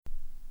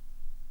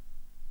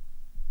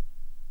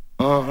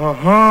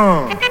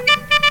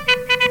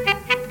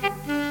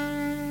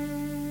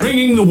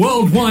Bringing the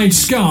worldwide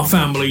ska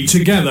family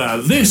together,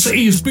 this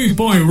is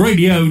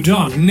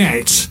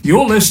BootboyRadio.net.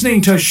 You're listening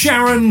to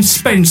Sharon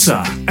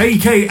Spencer,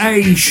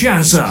 aka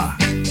Shazza.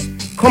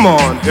 Come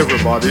on,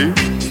 everybody,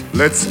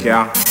 let's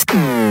go.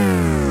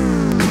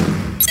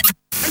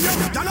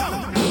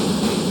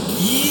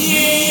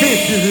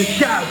 This is a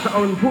Shazza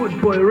on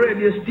Bootboy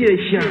Radio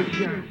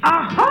Station.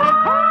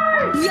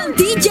 Aha! Yo,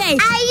 DJ,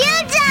 are you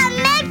done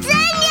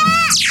mixing yet?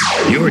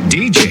 Your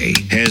DJ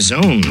has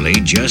only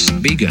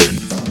just begun.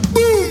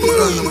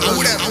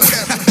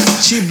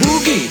 She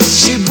boogie,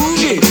 she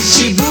boogie,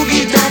 she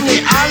boogie down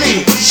the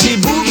alley. She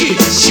boogie,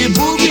 she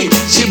boogie,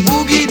 she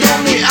boogie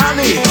down the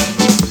alley.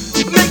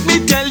 Make me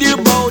tell you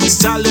about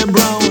Sally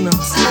Brown.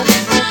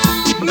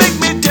 Make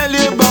me tell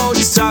you about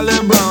Sally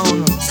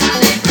Brown.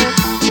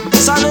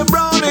 Sally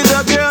Brown is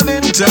a girl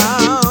in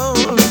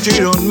town. She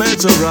don't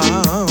mess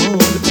around.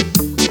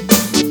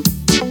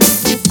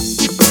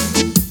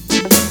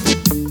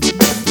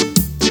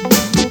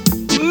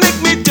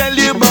 Make me tell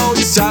you about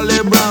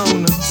Sally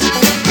Brown.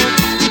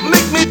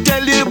 Make me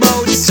tell you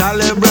about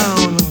Sally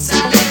Brown.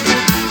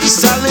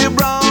 Sally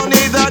Brown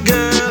is a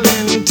girl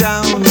in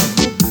town.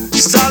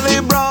 Sally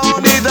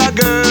Brown is a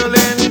girl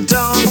in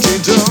town. She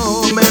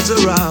don't mess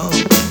around.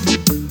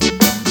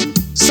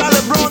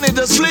 Sally Brown is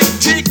a slick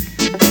chick.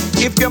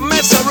 If you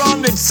mess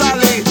around with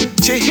Sally,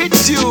 she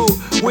hits you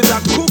with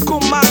a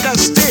cuckoo-maca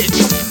stick.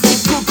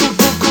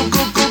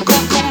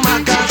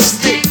 Cuckoo-maca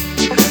stick.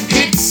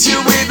 Hits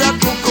you with a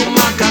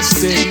cuckoo-maca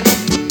stick.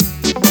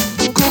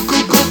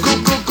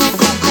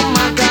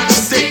 Cuckoo-maca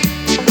stick.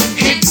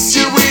 Hits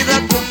you with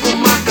a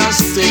cuckoo-maca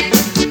stick.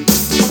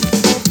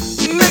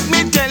 Make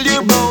me tell you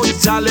about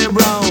Sally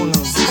Brown.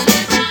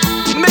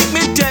 Make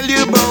me tell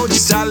you about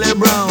Sally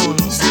Brown.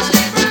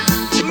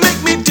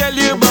 Make me tell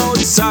you about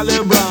Sally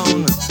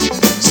Brown.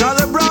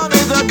 Sally Brown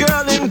is a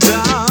girl in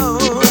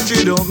town.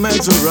 She don't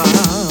mess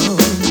around.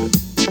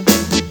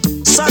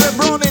 Sally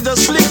Brown is a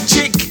slick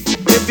chick.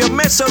 If you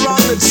mess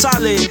around with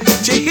Sally,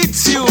 she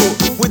hits you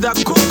with a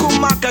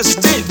cuckoo-maca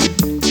stick.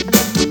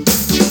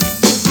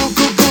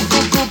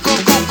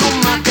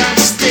 Cuckoo-maca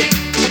stick.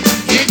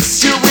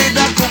 Hits you with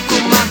a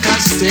cuckoo-maca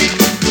stick.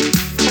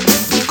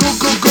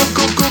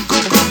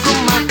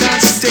 Cuckoo-maca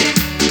stick.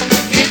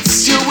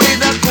 Hits you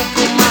with a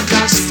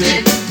cuckoo-maca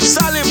stick.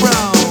 Sally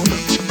Brown,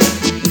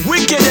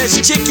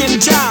 wickedest chick in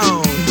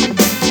town.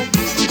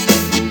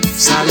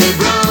 Sally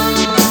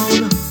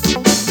Brown.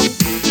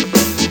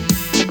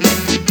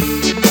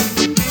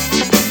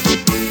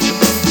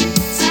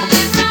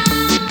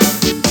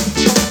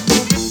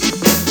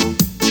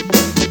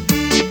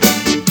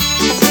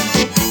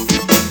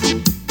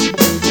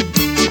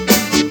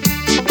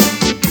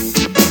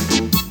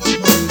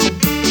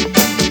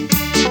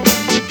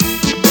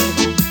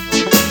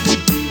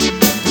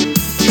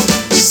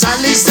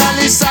 Sally,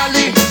 Sally,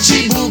 Sally,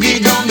 she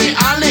boogie down the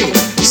alley.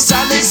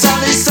 Sally,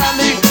 Sally,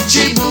 Sally,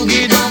 she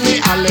boogie down the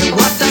alley.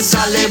 What a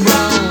Sally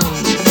Brown.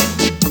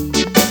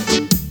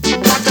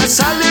 What a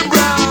Sally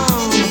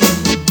Brown.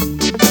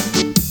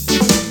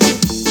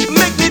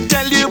 Make me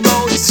tell you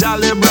about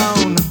Sally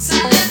Brown.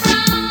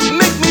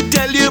 Make me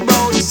tell you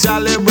about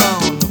Sally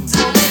Brown.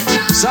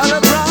 Sally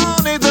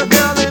Brown is a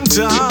girl in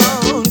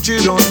town. She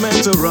don't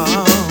mess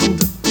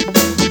around.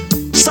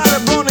 Sally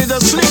Brown is a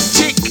slick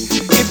chick.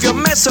 If you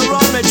mess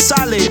around with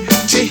Sally,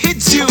 she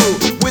hits you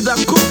with a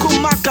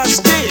cuckoo-maca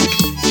stick.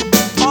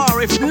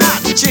 Or if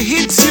not, she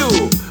hits you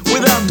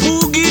with a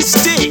boogie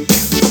stick.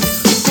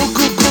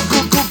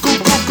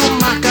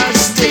 Cuckoo-maca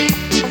stick.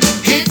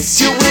 Hits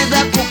you with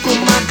a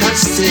cuckoo-maca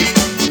stick.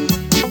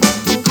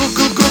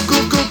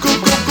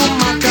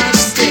 Cuckoo-maca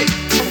stick.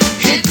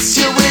 Hits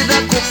you with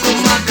a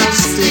cuckoo-maca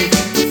stick.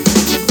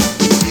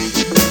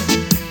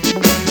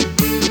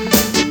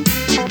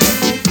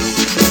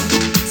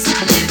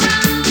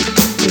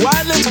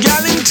 Wildest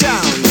gal in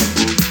town.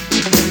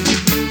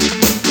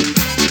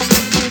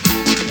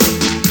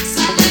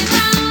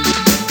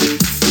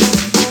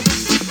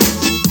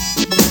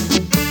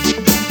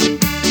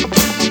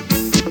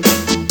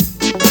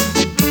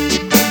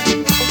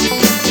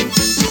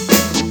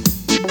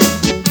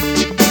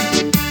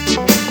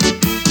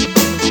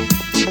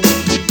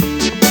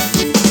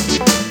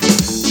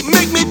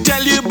 Make me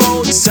tell you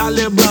about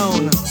Sally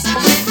Brown.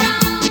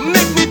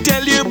 Make me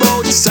tell you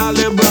about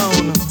Sally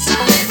Brown.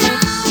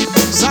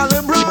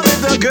 Sally Brown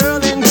is a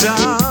girl in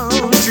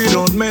town. She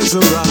don't mess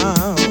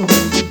around.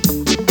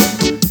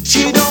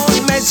 She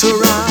don't mess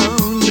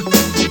around.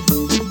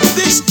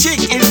 This chick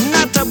is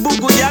not a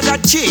bugu-yaga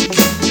chick.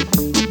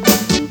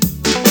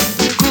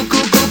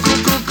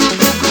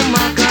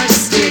 Cuckoo-maca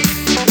stick.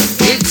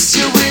 Hits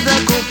you with a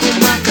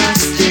cuckoo-maca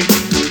stick.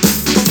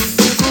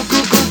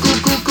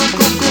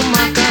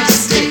 Cuckoo-maca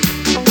stick.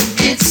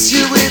 Hits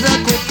you with a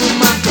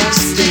cuckoo-maca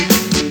stick.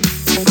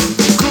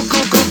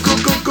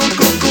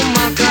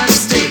 Cuckoo-maca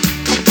stick.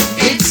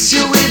 Hits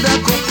you with a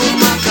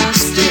cuckoo-maca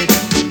stick.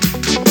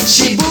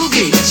 She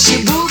boogie, she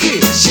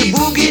boogie, she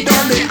boogie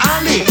down the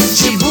alley.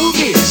 She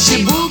boogie,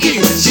 she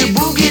boogie, she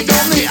boogie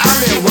down the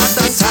alley. What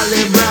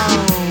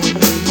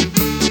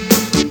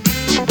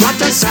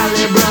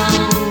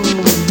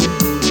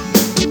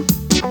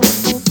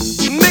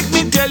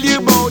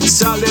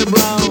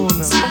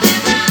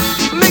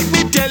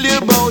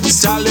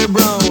Sally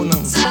Brown.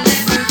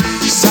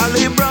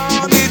 Sally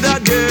Brown is a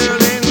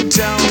girl in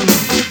town.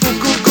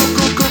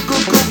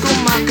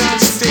 Cuckoo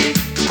stick.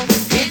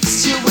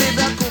 Hits you with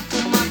a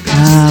cuckoo.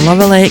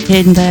 Laurel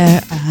Aitken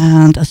there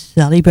and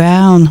Sally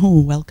Brown. Oh,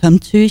 welcome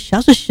to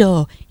Shazza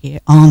Show here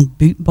on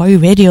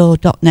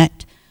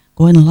bootboyradio.net.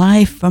 Going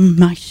live from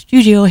my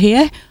studio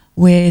here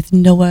with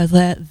no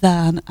other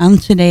than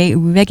Anthony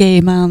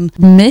Reggae Man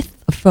Myth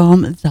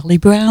from Sally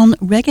Brown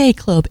Reggae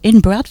Club in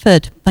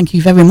Bradford. Thank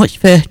you very much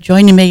for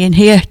joining me in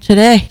here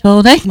today,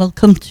 Tony.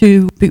 Welcome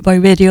to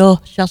Bootboy Radio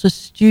Shazza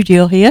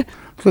studio here.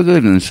 Good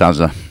evening,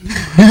 Shazza.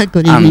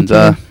 Good evening.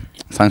 And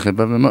thank you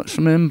very much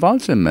for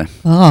inviting me.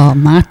 Oh,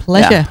 my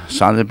pleasure. Yeah,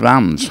 Sally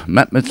Brown's.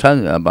 Let me tell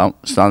you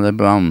about Sally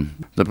Brown,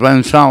 the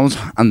brainchild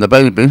and the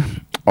baby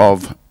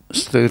of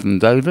Stephen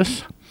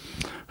Davis,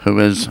 who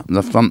is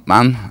the front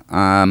man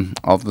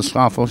of the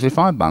Scar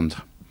 45 band.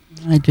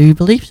 I do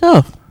believe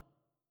so.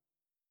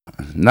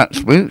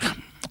 Next week,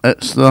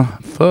 it's the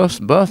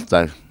first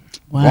birthday.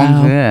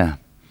 Wow. 1 year.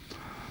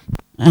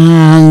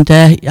 And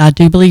I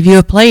do believe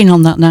you're playing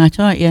on that night,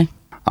 aren't you?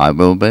 I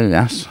will be,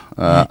 yes.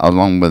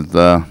 Along with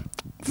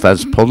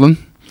Fez Pullen.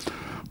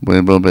 We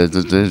will be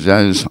the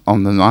DJs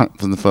on the night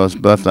for the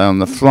first birthday on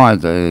the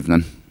Friday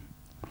evening.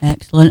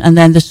 Excellent. And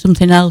then there's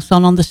something else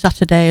on the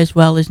Saturday as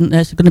well, isn't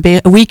there? It's going to be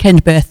a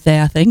weekend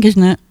birthday, I think,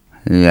 isn't it?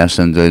 Yes,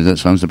 indeed.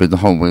 It's going to be the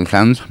whole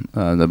weekend.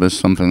 There is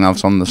something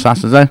else on the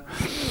Saturday.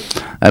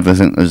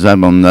 Everything is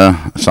there on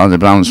Sally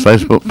Brown's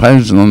Facebook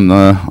page and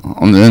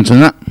on the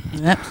internet.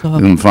 Yep. So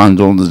you can find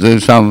all the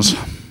details.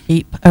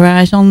 Keep our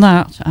eyes on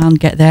that and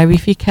get there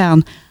if you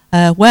can.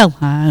 Well,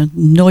 I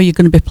know you're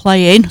going to be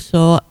playing.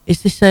 So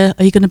is this? Are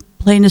you going to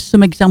playing us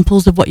some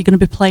examples of what you're going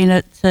to be playing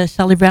at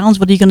Sally Brown's?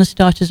 What are you going to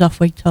start us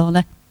off with,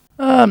 Tony?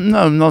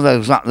 No, not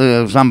exactly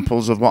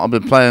examples of what I'll be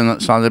playing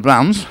at Sally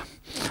Brown's.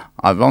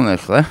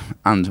 Ironically,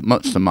 and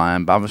much to my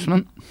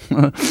embarrassment,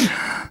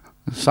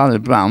 Sally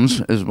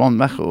Brown's is one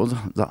record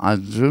that I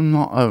do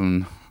not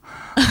own.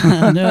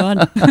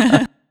 No.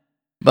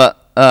 But,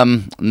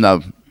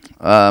 no.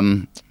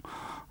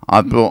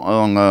 I brought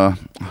along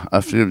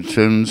a few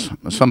tunes,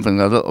 something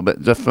a little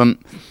bit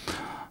different.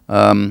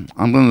 I'm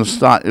going to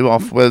start you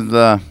off with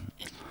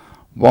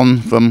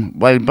one from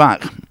way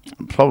back.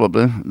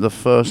 Probably the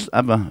first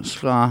ever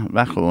ska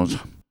record.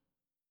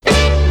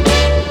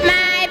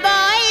 My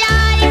boy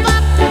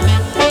lollipop,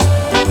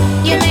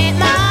 you make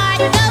my heart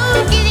go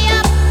giddy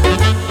up.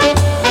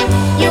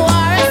 You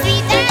are as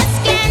sweet as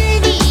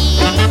candy.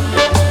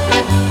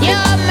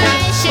 You're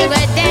my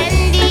sugar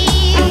dandy.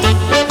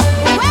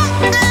 Well,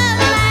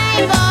 my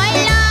boy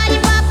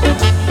lollipop,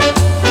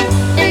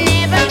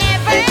 never,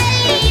 never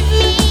leave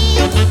me,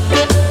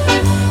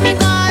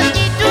 because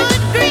it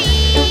would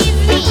grieve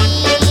me.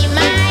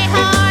 My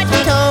heart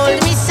told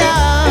me so.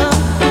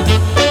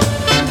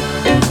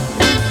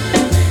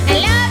 I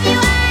love you,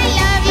 I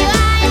love you,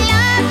 I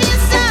love you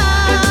so.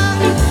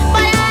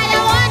 But I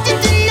don't want you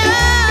to know.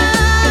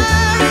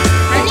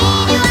 I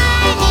need you,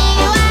 I need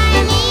you, I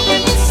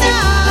need you so.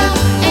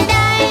 And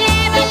I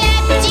never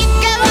let you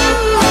go.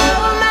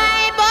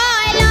 My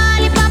boy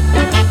lollipop,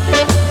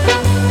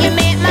 you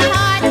make my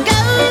heart go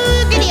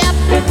giddy up.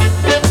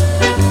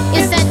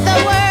 You set the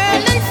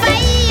world on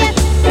fire.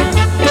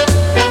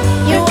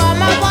 You are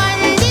my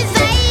one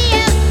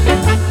desire.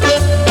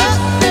 Oh,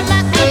 my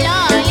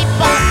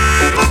lollipop.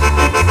 I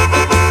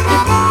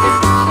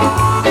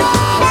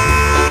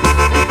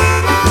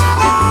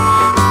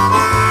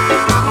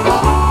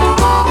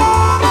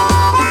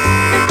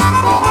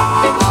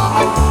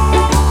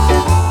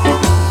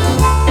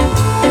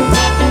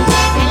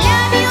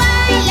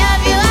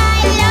love you,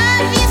 I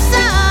love you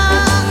so.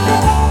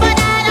 But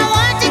I don't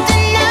want you to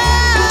know.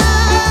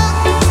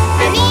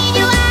 I need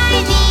you, I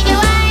need you,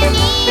 I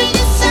need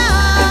you so.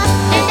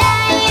 And I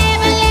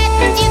never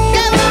let you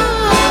go.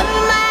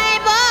 My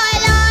boy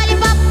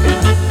lollipop,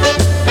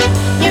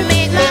 you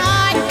make my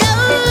heart go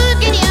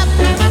giddy up.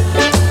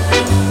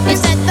 You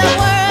set the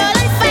world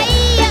on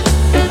fire.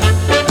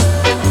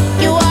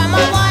 You are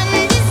my one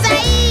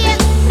desire.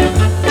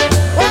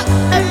 What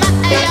am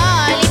I,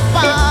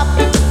 lollipop?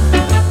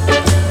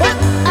 What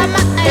am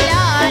I,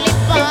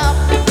 lollipop?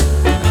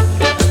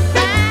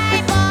 My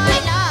boy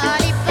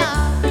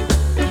lollipop.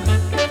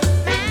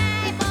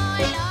 My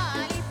boy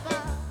lollipop.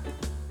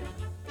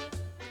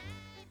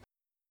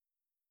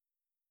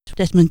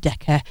 Desmond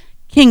Dekker,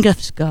 King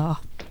of Ska.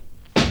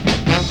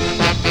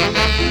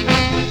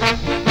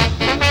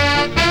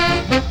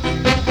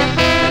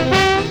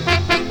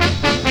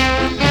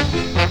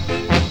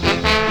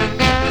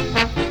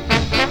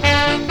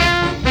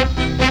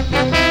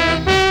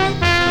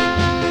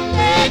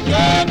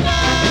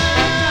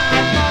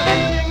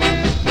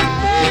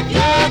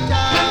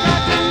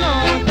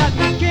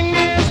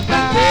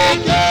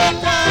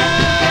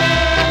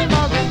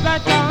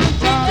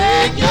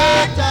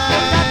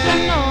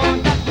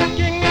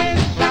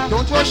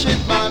 Don't rush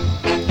it, man.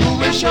 You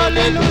will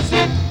surely lose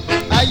it.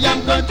 I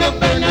am going to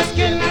burn your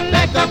skin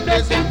like a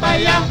blazing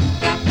fire.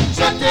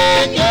 So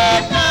take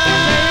your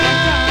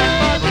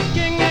time.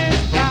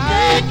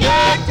 Take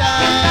your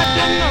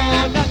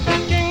time.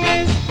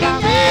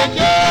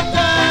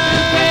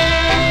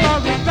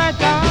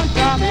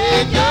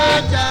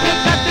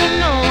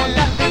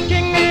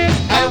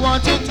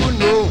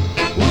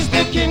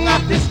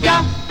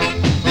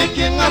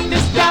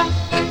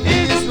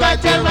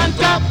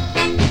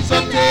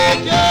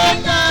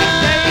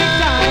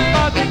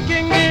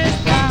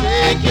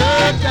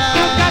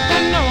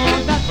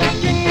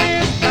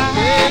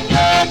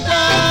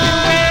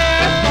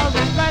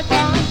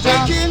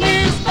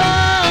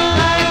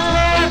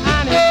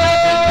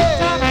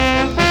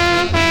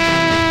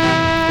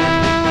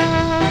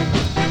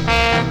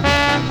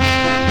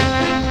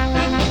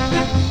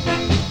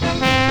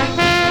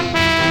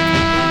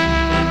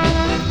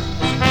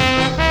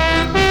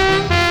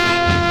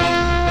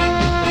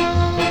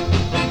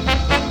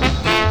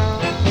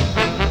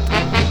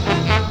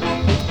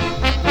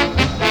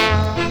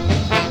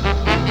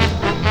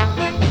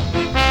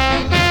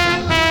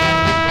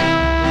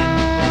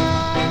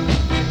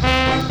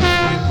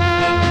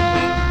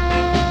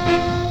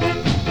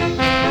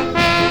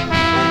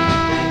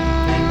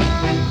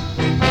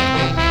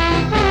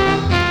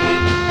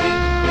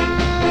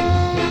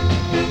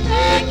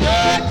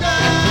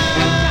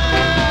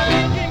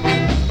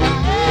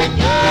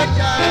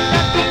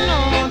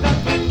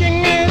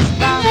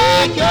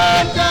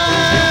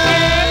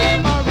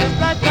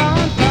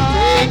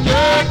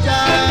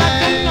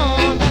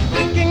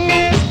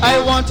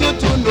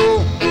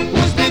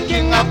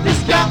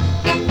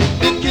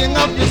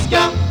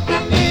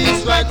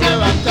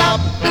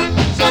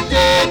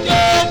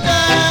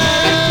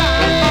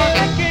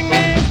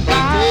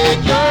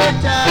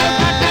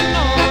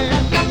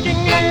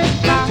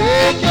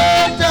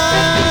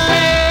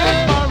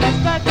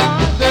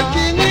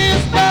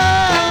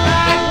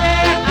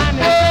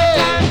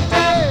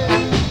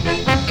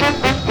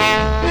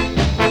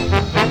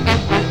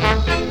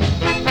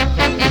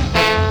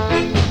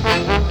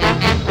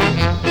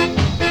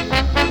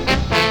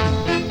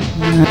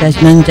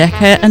 Desmond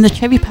Dekker and the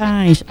Cherry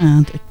Pies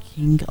and a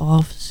King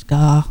of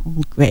Ska.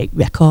 Oh, great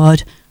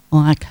record,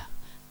 like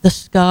the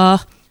Ska.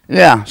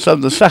 Yeah, so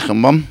the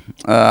second one,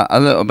 a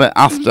little bit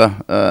after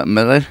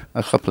Millie,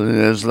 a couple of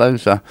years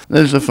later.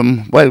 These are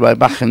from way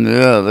back in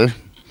the early,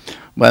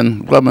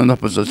 when growing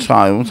up as a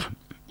child,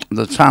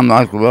 the town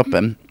I grew up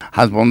in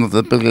had one of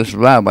the biggest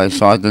railway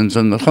sidings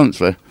in the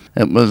country.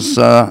 It was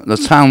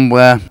the town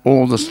where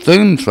all the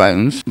steam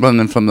trains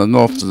running from the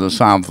north to the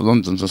south,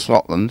 London to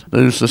Scotland,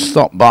 they used to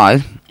stop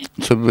by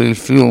to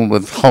refuel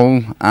with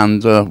coal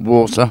and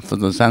water for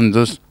the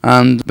tenders.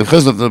 And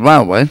because of the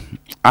railway,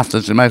 after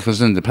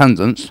Jamaica's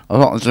independence, a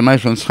lot of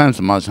Jamaicans came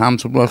to my town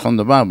to work on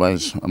the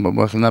railways and were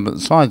working there at the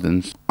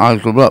sidings. I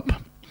grew up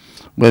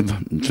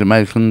with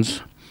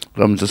Jamaicans,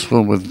 going to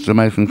school with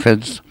Jamaican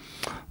kids,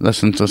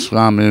 listening to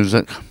ska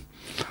music,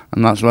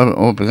 and that's where it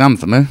all began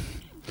for me.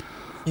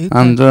 Super.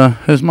 And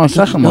here's my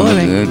second one of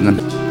the evening.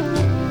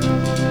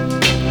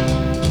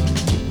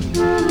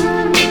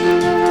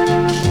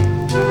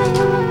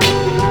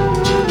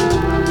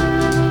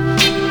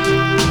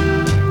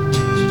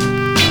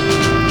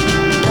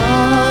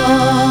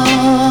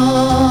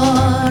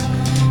 Lord,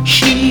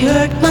 she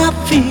hurt my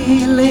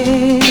feelings.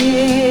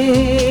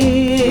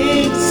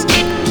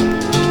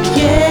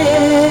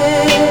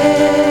 Yeah,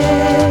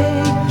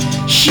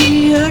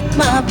 she hurt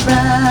my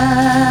pride.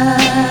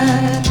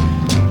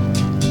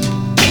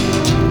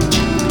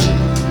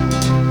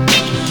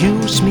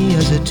 Use me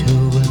as a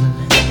tool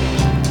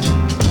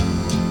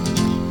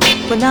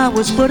when I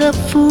was but a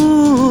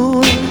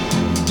fool.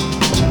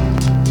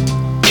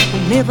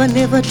 I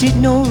never did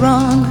no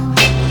wrong.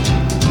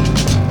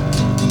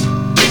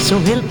 So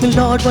help me,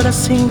 Lord, when I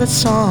sing the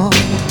song.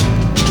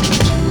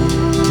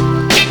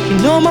 You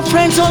know my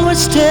friends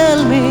always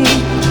tell me,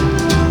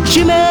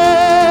 Jimmy,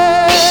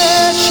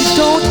 she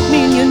don't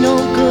mean you no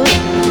good,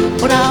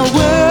 but I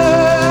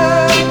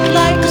work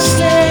like a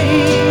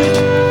slave.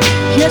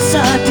 Yes,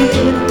 I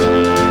did,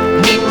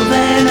 more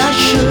than I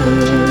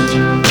should.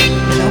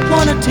 And I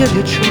wanna tell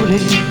you truly,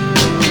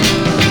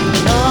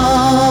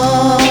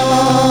 Lord,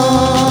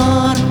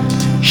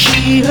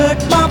 she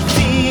hurt my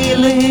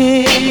feelings.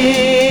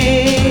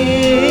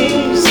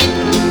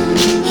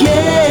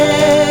 Yeah,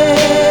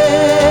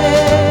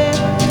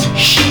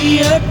 she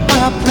hurt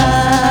my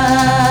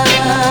pride.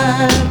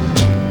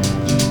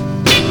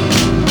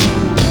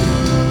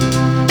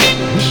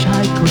 Wish I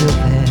could have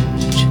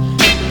helped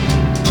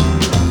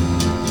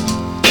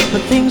the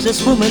things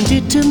this woman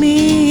did to me.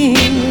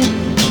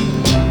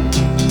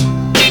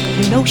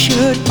 You know she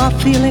hurt my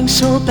feelings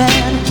so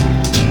bad,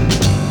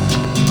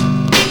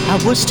 I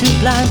was too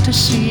blind to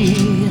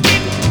see.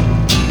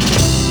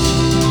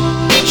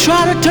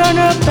 Try to turn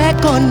her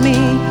back on me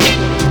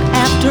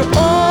after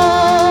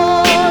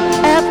all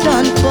I've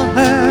done for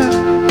her.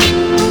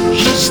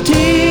 She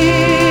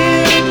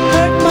still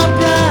hurt my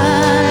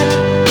pride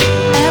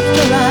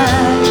after I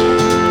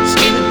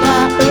stood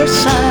by her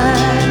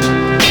side.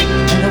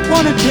 And I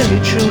wanna tell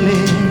you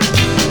truly,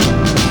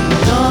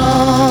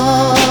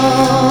 Lord,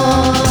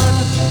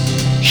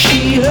 she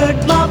hurt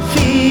my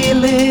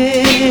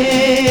feelings.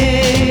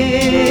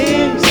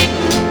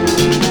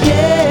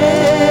 Yeah,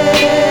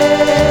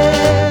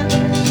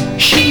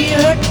 she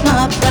hurt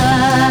my pride.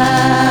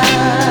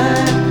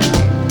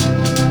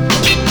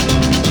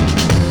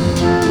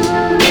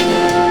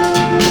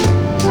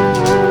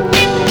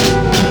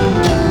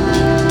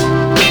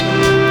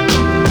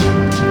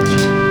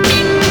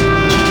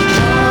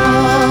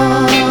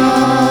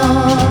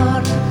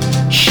 Lord,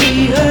 she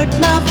hurt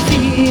my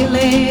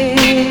feelings.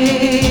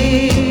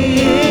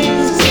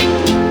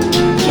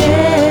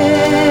 Yeah,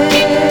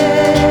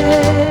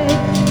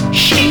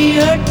 she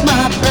hurt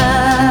my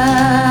pride.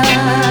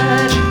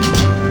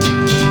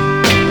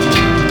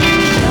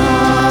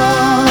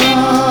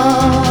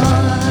 Lord,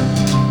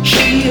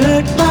 she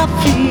hurt my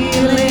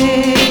feelings.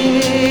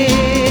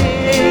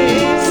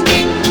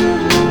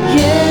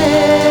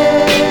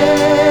 Yeah,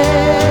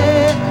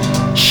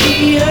 she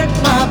hurt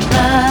my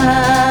pride.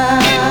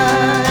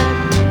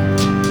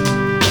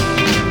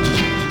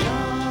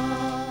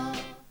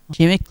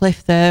 Jimmy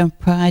Cliff there,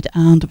 Pride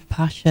and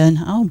Passion.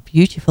 How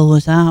beautiful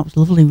was that? It was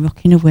lovely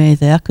rocking away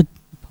there. I could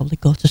probably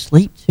go to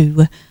sleep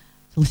to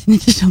listening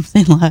to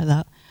something like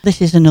that.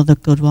 This is another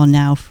good one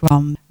now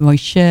from Roy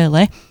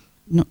Shirley.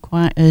 Not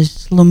quite as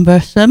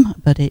slumbersome,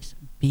 but it's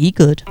Be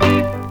Good.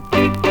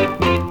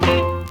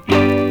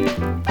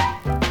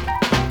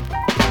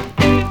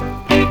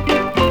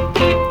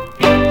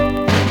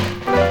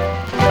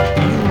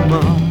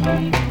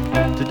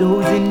 To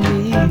those in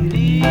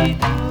need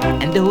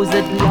and those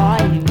that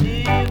lie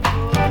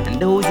and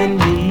those in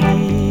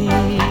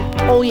need.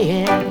 Oh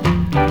yeah,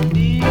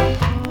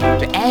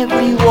 to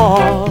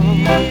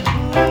everyone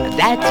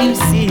that you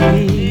see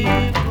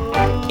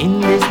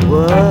in this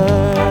world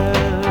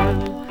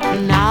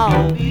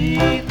now.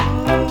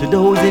 To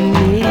those in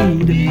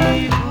need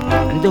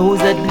and those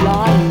that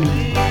lie.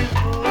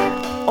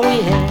 Oh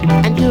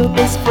yeah, and your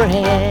best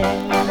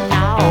friend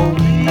now.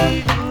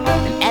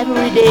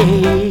 Every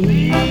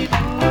day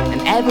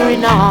and every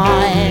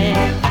night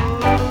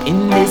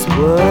in this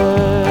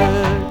world.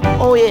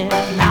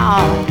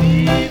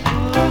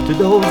 to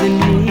those in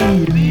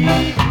need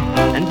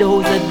and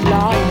those that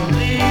love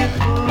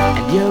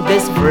and your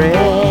best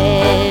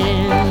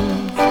friends.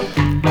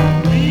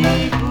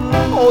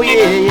 Oh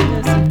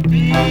yes,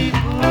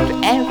 to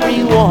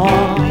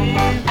everyone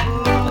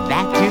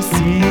that you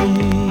see,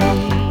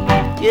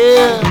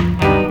 yeah.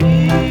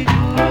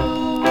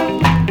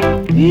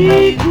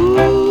 Be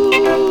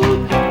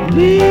good,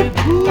 be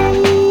good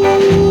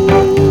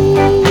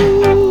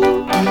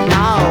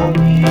now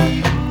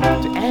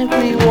to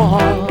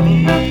everyone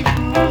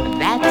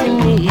that's in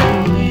need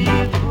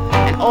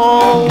and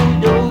all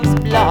those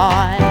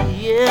blind,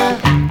 yeah.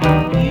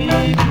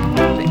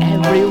 To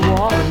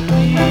everyone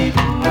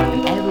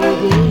and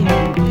everything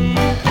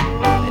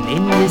and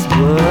in this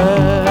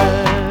world,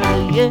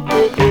 yeah.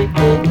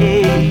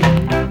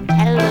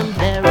 Tell them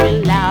very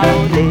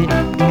loudly,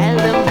 tell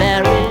them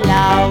very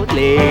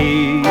loudly.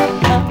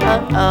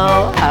 Oh,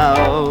 oh,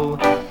 oh,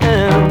 oh,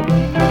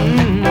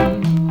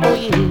 oh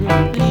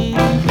yeah,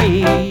 believe me.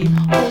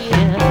 Oh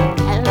yeah,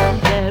 tell them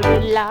very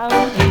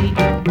loudly,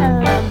 tell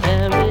them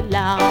very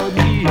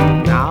loudly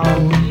now.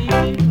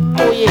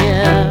 Oh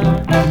yeah,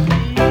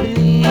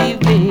 believe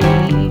me.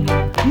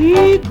 Be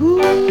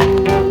good,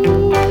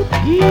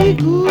 be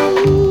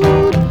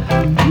good,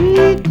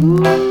 be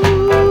good,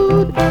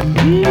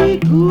 be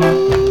good,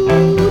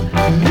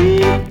 be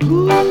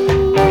good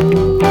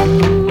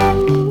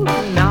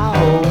now.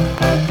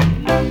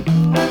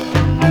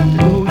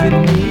 Those in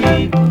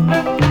need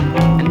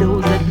and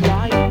those that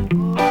like,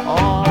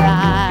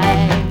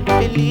 alright,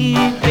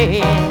 believe me.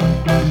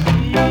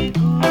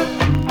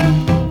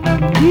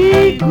 Be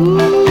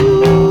good,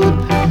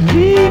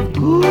 be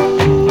good,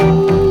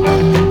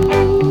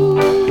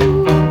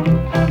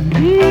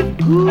 be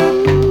good,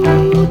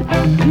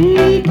 be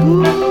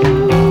good,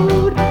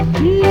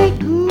 be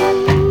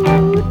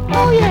good.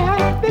 Oh yeah,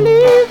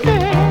 believe me.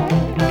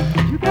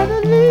 You gotta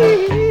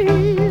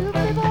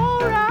live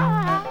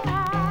alright.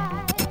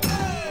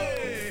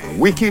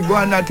 We keep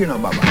going that, you know,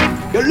 Baba.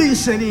 You're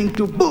listening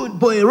to Boot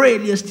Boy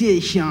Radio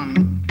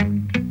Station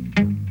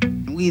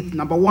with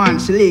number one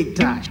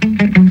selector.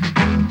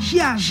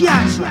 Shia.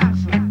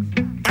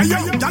 Hey, yo,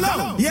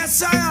 hello. Yes,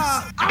 sir.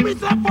 I'm with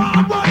the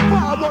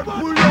forward,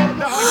 pull up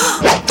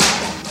now.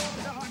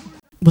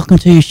 Welcome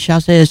to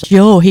Shaz's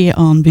show here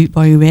on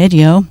Bootboy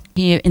Radio.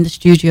 Here in the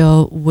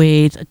studio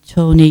with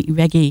Tony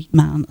Reggae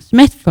Man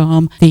Smith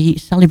from the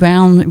Sally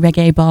Brown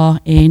Reggae Bar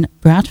in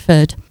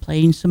Bradford,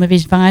 playing some of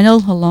his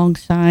vinyl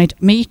alongside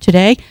me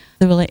today.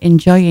 Thoroughly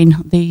enjoying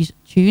these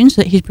tunes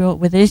that he's brought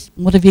with us.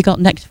 What have you got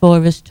next for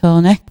us,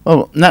 Tony?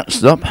 Well,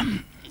 next up,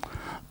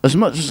 as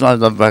much as I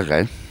love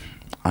reggae,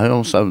 I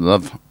also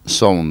love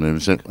soul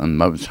music and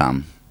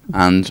Motown.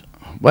 And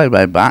way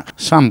back,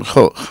 Sam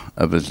Cooke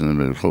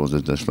originally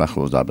recorded this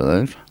record, I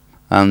believe.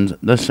 And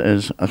this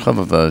is a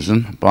cover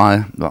version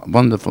by that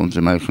wonderful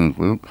Jamaican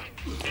group,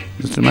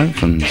 the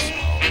Jamaicans.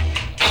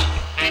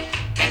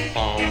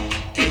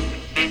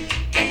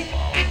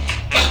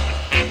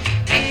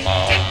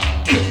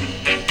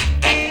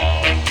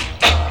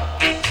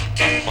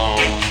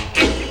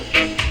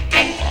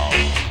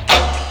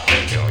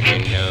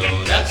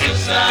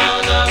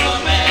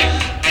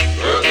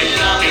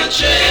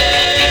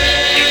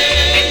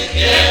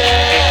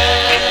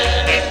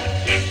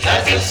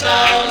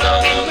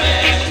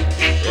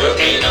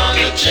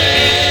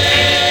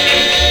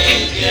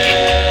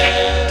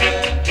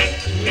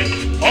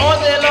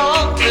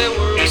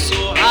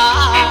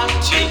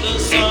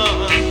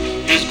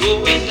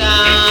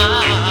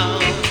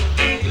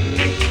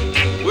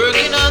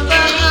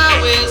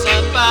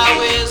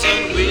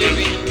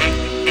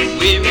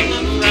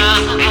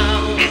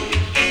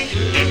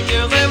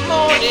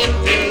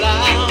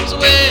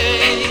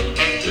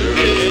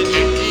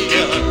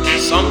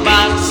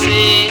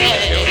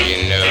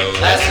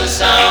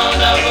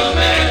 Sound of a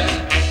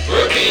man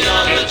working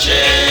on the chain,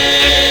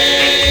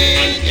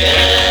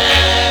 yeah.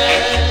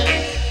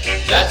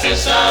 That's the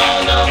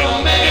sound of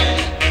a man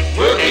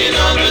working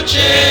on the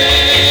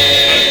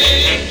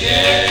chain,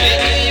 yeah.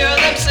 Can you hear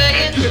them singing?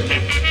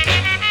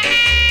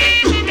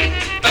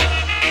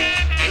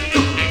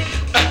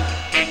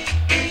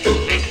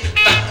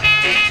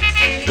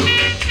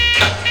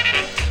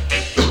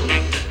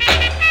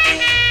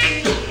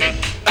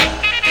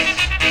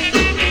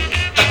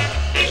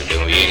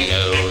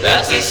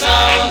 That's the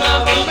sound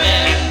of a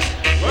man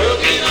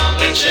working on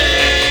the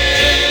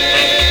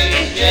chain,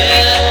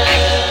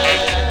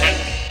 yeah.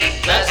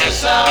 That's the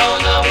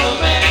sound of a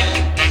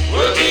man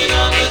working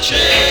on the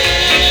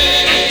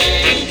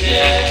chain,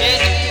 yeah. Can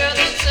you hear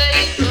them say,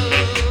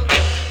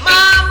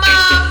 Mama,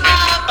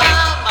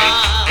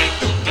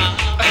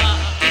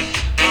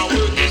 I'm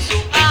working so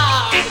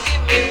hard,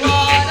 give me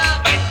water,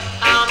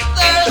 I'm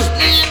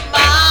thirsty,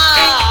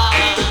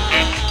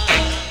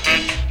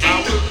 I'm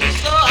working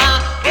so hard.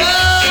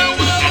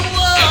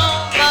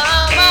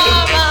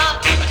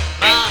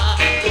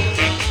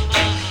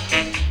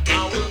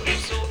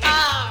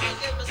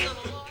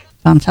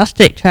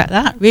 Fantastic track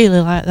that,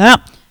 really like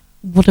that.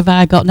 What have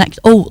I got next?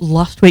 Oh,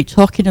 last week,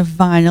 talking of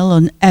vinyl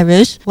and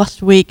errors,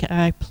 last week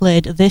I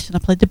played this and I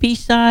played the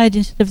B-side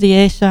instead of the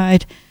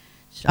A-side.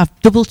 I've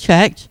double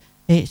checked.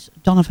 It's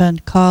Donovan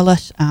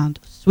Carlos and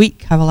Sweet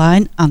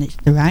Caroline, and it's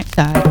the right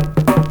side.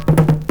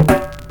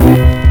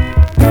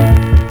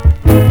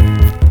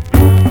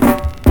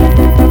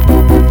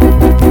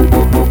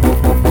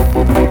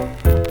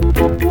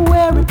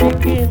 Where it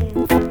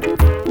begins,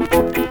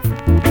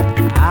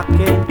 I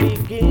can't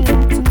begin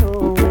to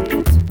know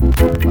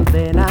it, but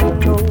then I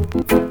know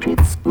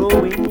it's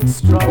going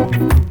strong.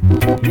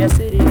 Yes,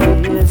 it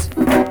is.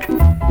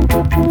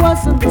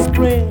 Was in the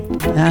spring.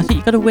 Yeah, I think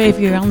you've got to wave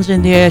your hands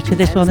in the air to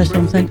this one or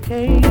something.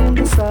 Came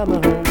the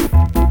summer.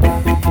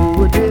 Who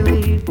would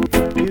believe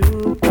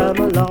you come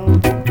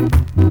along?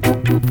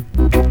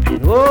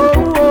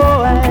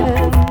 Oh,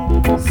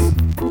 hands,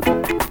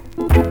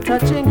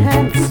 touching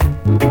hands,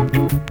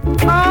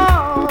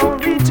 oh,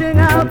 reaching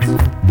out,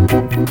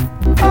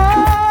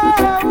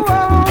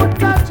 oh,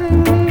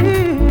 touching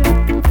me,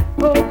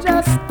 oh,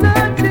 just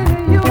touching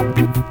you.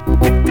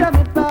 Tell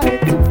me about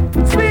it,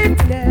 sweet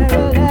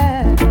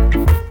Caroline.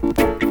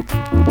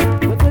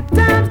 But the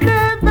times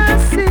never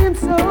seem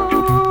so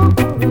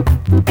good.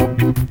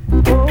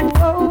 Oh,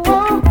 oh,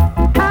 oh,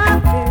 I'm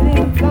getting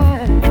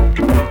inclined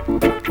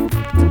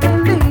to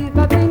believe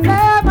that we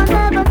never,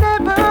 never,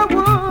 never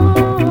would.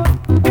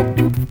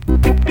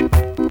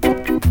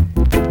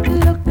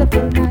 Look at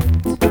the night,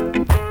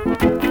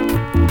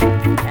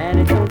 and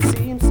it don't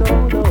seem so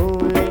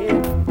lonely.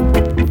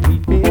 We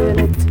feel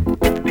it,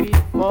 we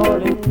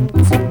fall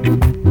into.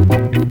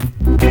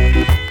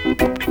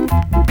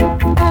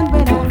 And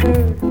when I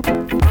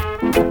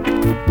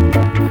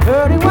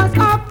heard it was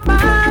off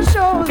my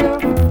shoulder,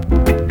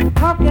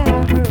 how can I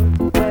hurt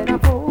when I'm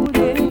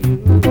holding you?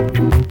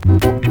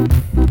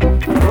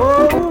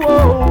 Oh,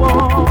 oh,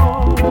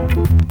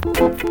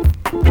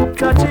 oh,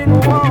 touching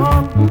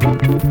warm,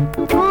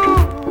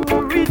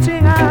 ooh,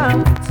 reaching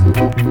out,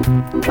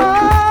 oh,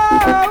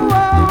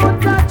 oh,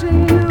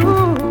 touching you,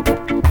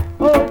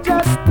 oh,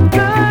 just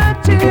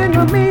touching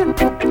me,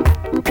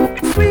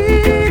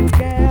 sweet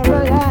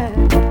Caroline.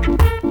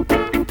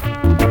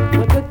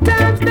 But the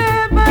times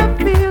never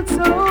feel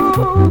so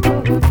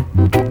good.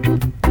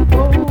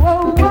 Oh,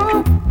 oh,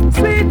 oh,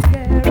 sweet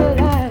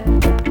Caroline.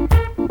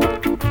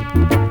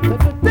 But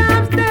the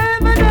times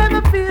never,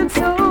 never feel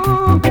so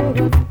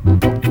good.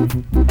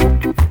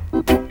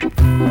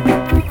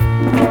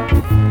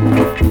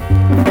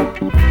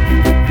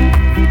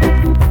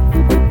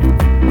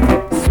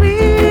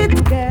 Sweet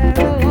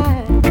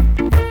Caroline.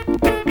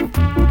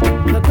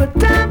 The good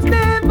times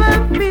never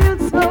feel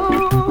so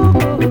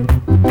good.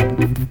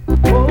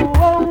 Oh,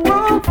 oh,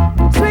 oh,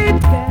 sweet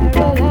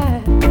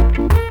Caroline.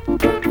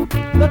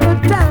 The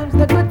good times,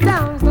 they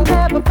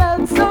never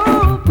felt so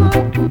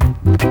good.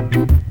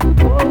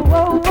 Oh,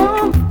 oh,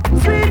 oh,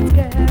 sweet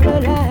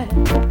Caroline.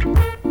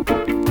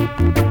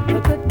 The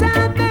good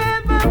times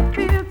never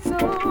feel so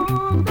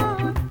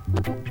good.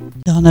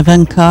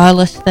 Donovan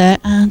Carlos there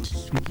and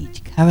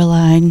Sweet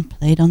Caroline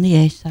played on the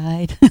A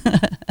side.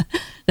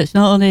 It's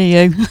not only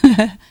you.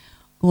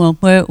 Go on,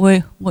 what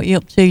are you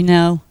up to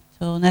now,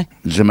 Tony?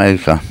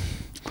 Jamaica.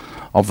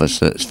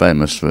 Obviously, it's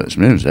famous for its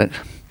music,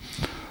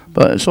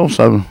 but it's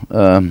also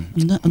one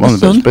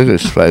of its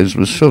biggest trades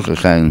was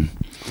sugarcane,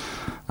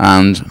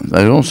 and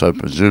they also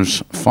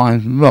produce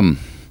fine rum.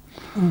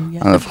 Oh,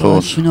 yes, and of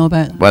course, we know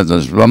about that. where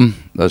there's rum,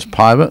 there's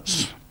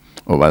pirates,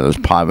 or where there's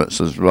pirates,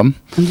 there's rum,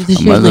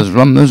 And where there's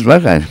rum, there's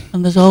reggae.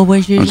 And there's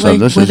always And so usually,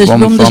 this where is there's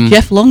one rum, there's from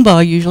Jeff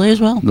Longbar usually as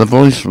well. The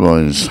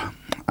Viceroys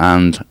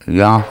and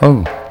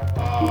Yahoo.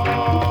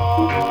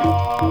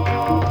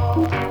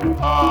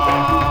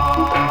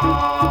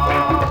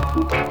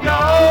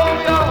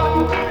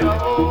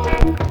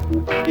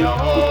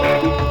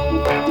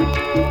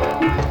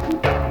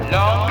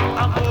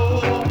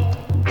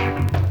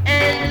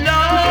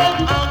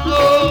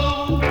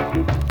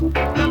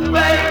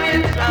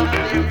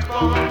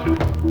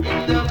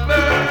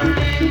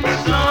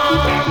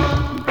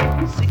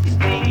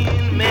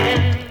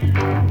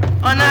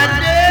 On a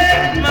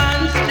dead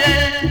man's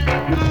chest,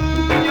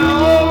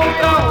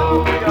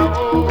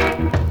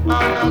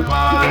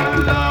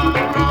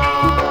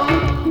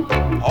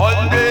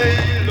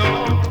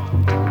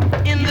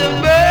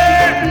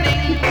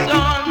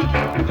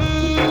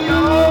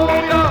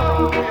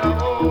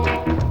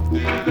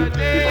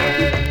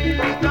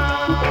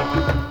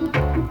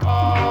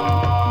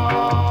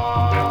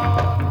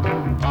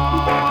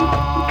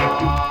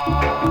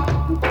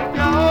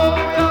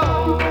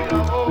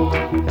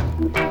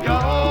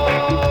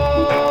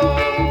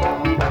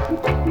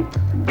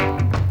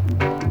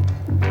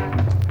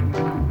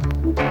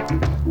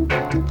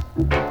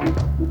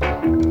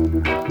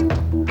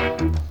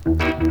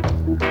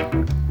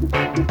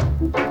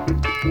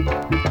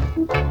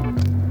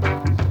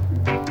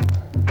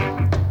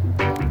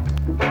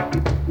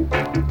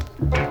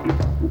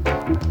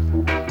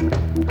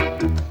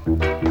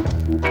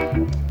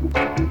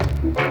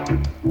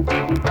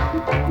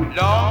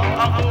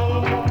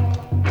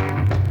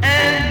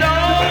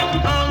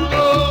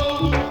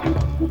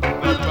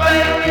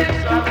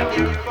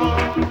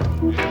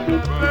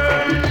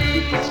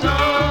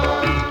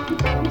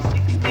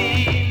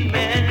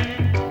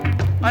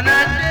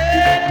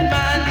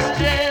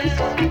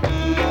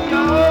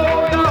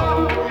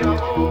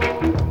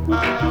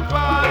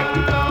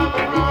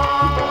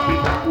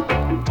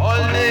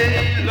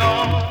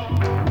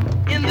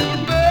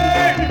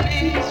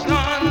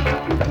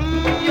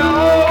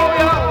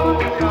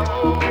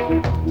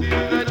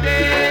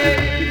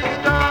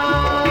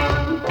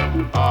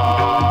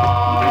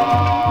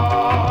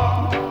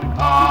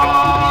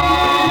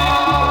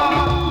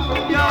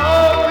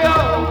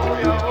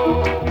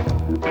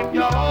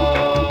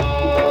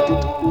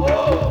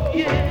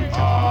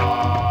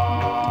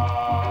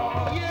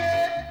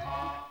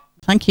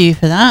 Thank you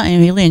for that. I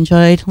really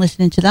enjoyed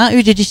listening to that.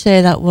 Who did you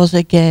say that was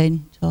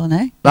again,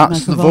 Tony?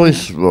 That's the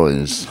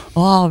Voiceroys.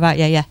 Oh, right,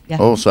 yeah.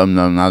 Also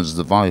known as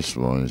the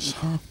Viceroys.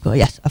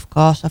 Yes, of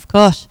course.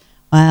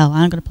 Well,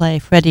 I'm going to play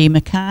Freddie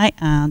Mackay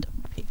and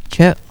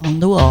Picture on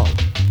the Wall.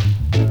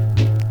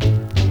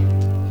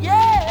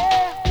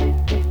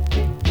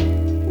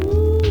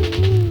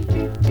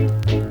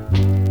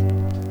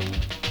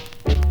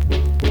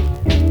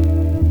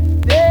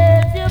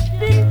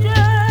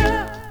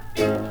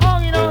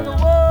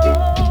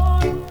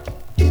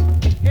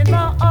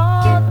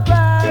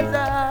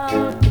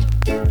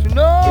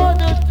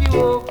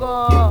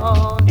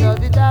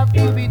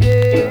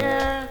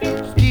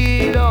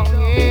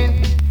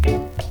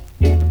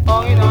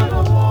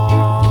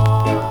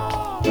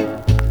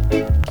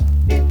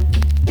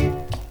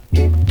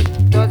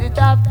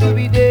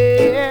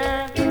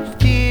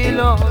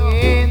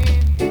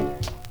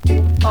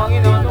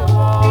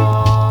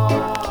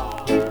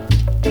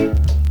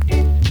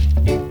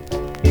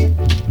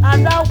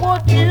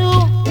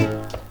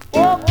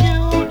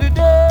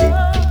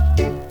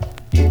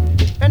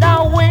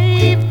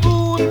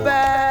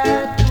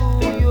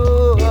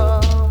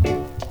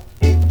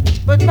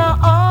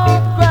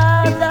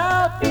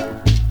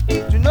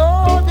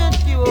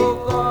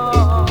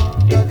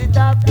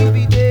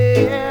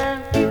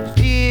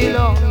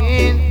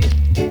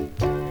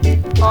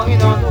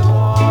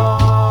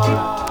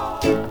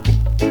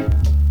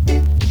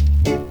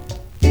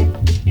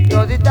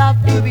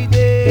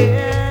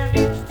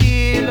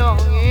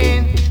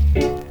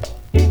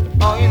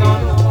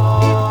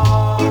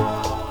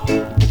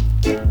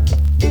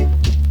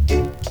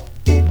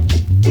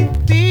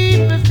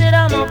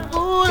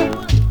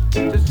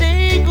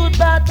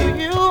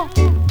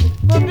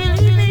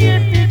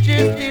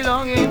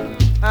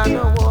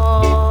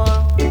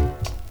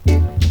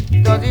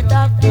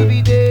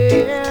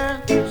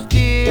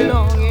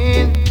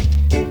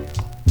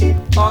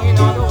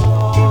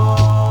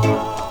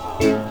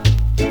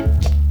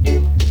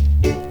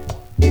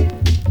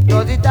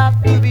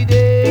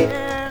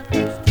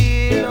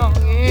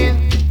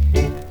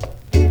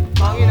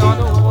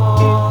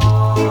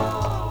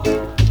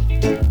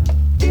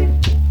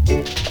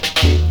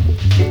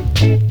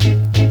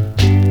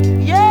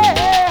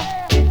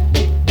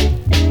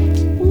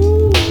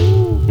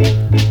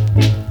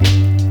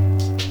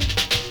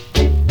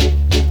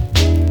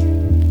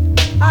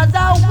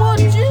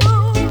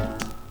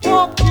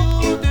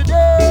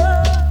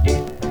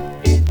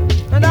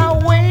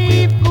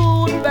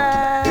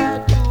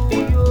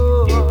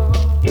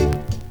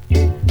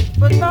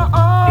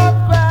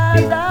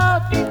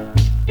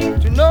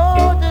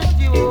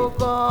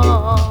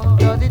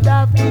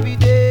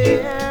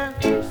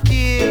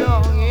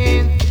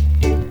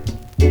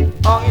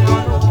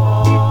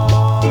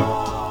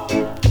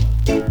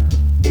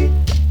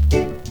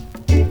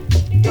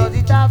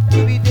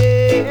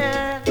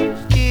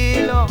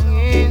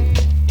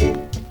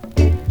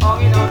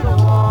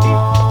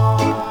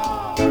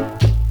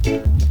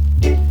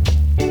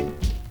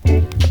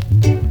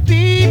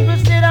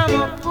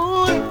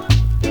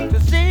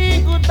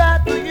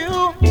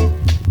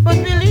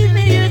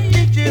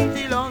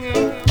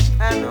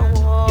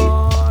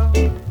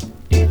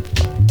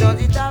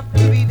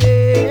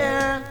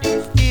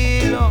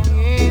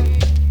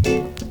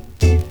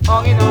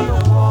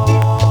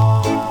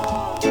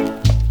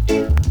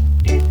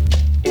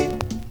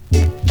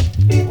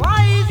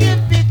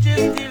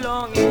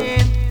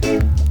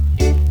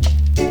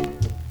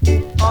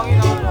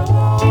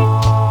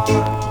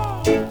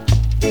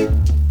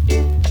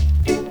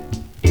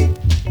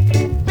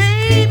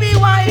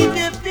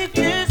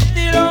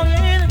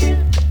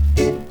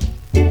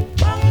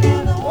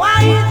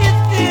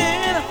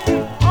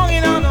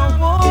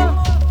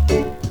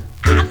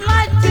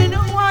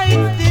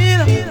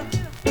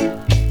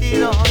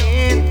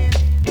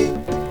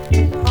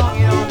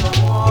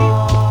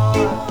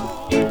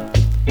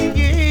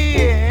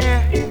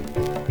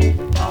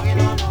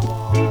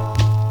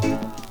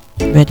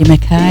 Freddie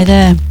Mackay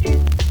there.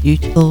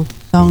 Beautiful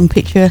song,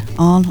 Picture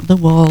on the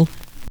Wall.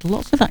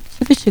 Lots of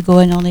activity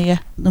going on here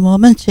at the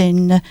moment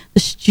in the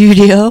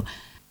studio.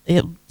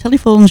 The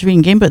telephone's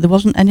ringing, but there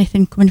wasn't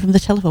anything coming from the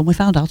telephone. We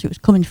found out it was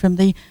coming from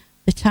the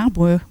tab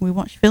where we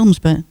watch films,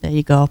 but there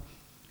you go.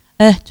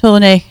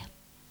 Tony,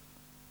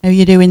 how are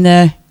you doing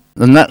there?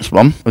 The next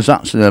one was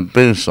actually a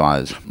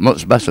B-side,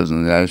 much better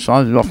than the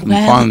A-side. You often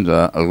find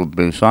a good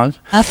B-side.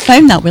 I've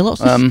found that with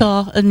lots of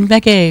ska and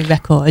reggae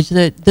records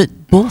that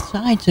both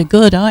sides are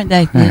good, aren't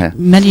they?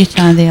 Many a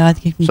time they are.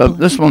 So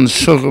this one's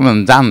Sugar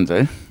and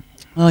Dandy,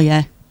 Oh,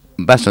 yeah.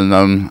 Better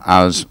known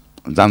as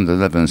Dandy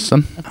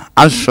Livingstone.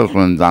 As Sugar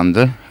and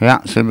Dandy, he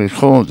actually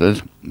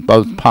recorded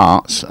both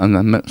parts and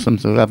then mixed them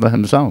together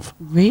himself.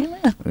 Really?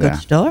 Good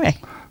story.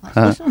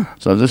 That's awesome.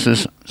 So this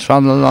is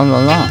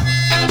Tra-la-la-la-la.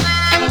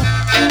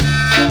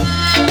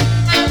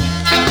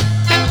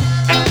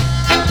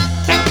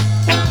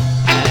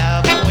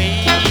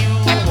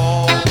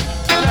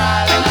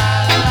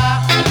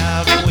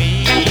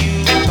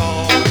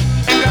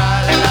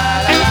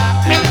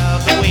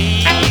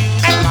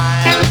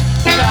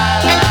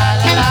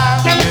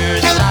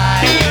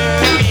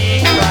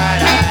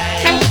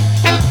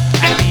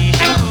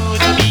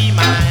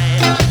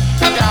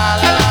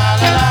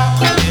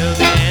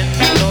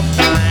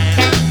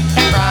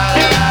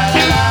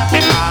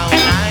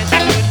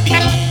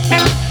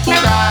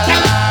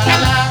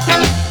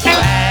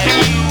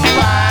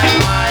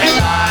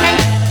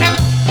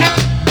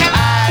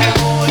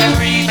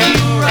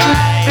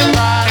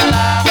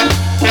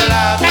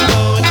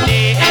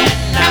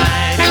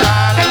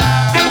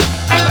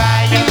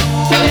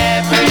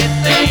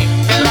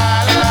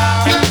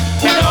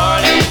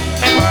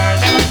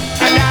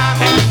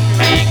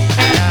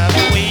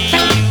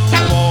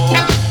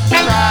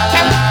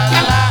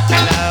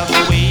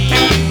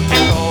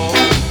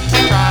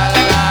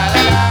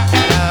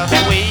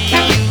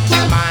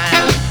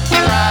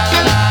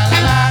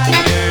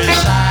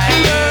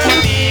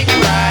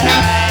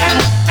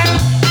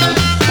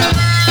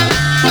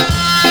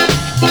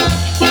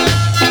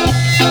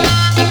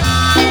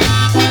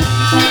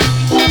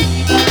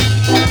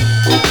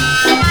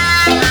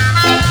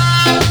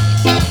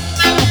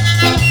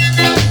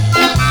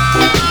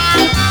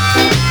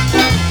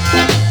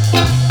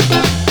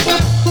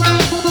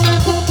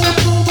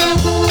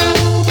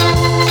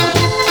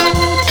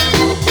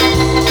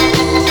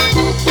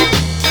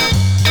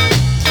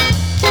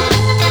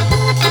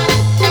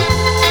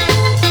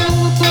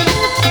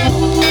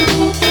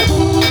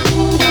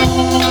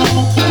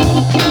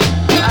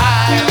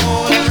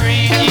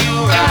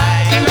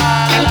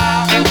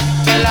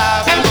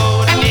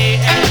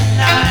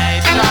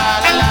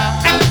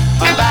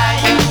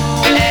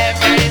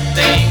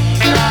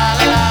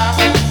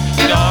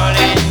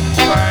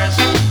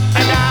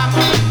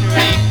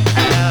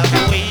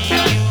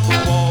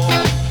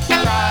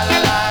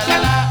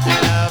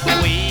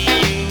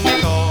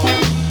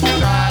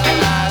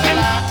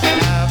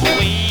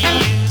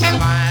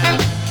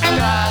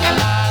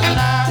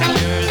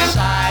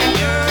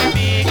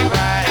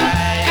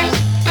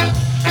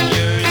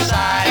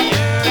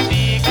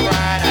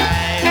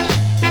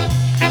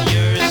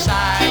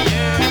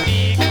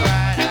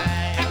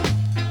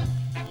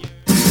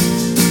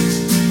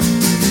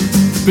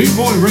 Boot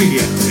Boy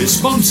Radio is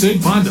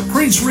sponsored by the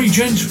Prince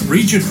Regent,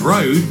 Regent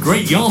Road,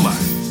 Great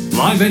Yarmouth.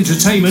 Live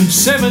entertainment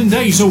 7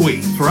 days a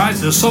week throughout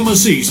the summer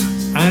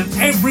season and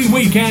every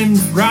weekend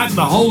throughout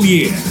the whole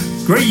year.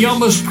 Great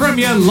Yarmouth's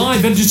premier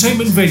live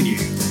entertainment venue,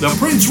 the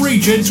Prince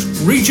Regent,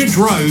 Regent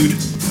Road,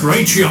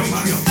 Great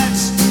Yarmouth.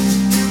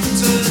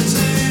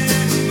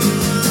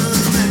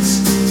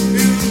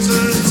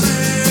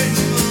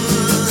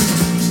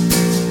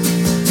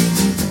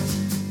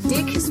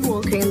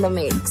 In the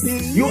mix.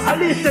 You are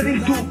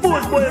listening to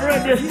Boot Boy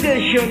Radio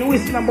Station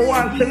with number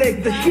one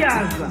selector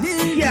Shazza.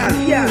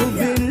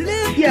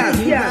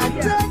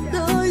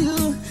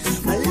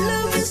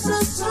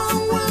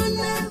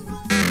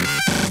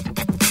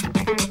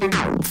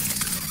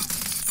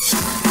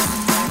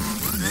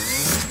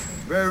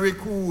 Very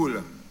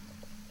cool.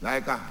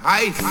 Like a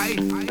high.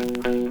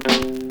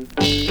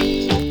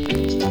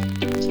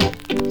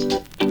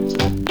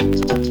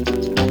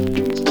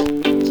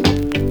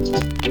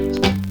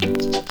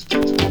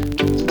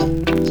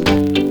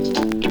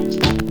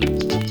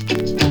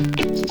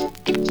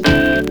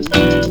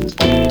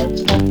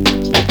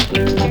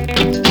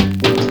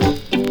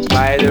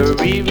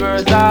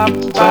 Rivers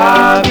of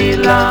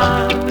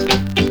Babylon,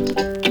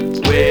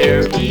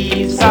 where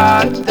he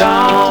sat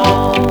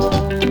down,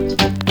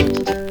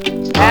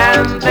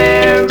 and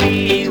there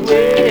he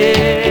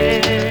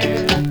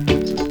went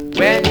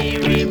when he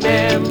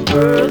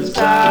remembered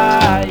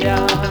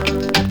Zion.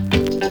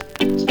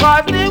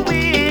 'Cause the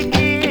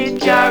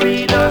wicked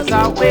carried us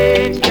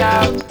away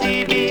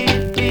captivity,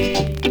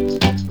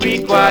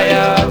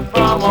 required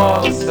from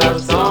us a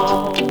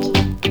song.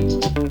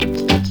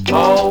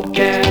 How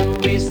can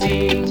we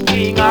sing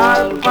King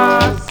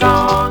Alpha's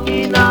song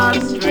in a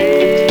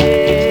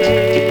strange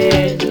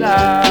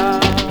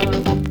land?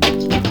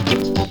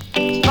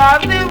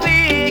 'Cause the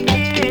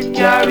wicked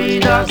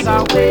carried us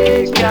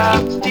away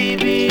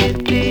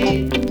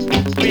captivity,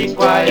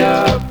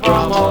 required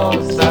from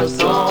us a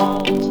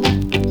song.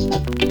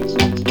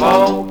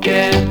 How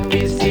can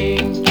we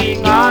sing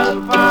King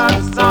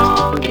Alpha's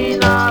song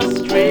in a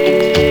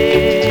strange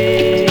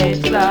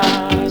land?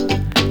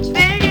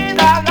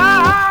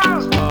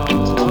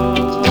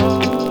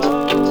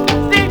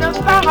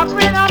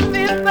 Bring up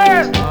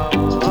sisters.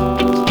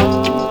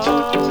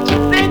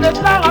 Sing the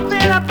song of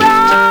being a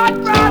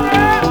brother.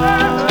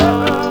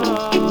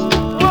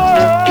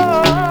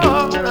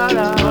 Whoa, la,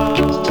 la.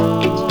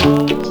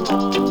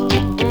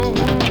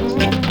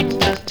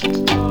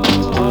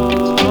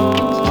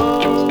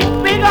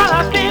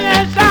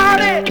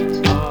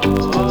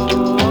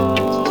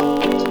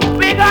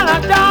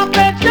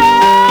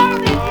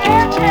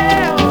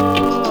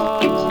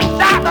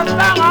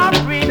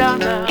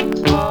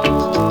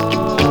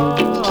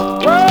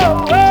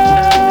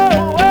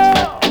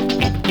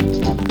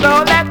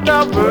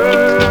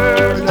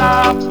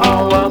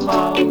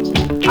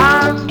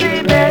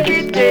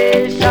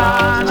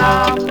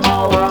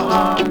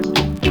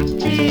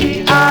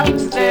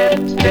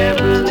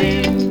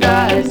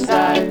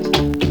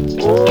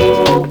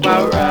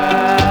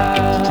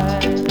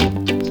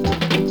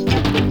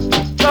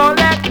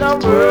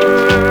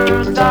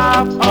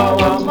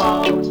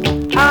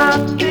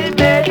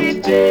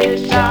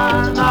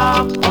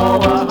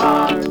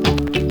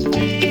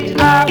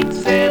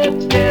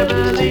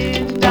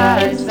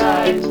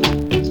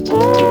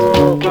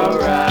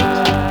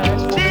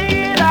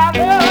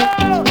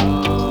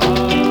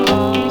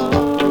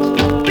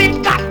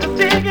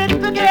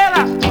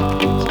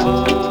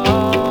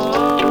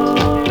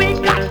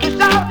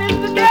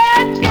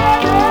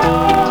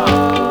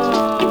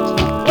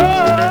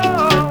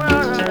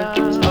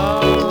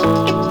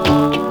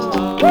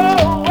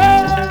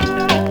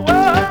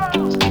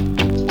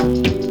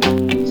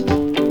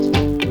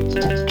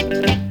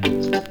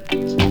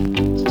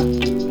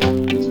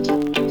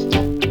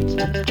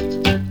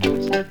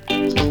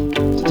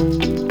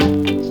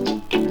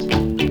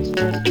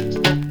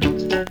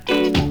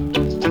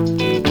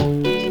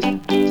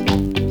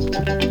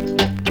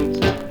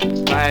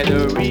 by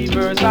the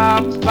rivers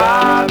of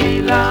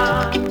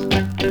Babylon,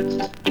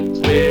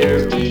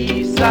 where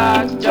he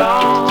sat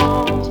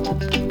down,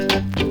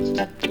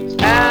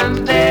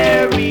 and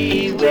there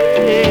he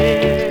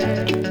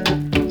wept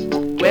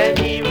when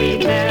he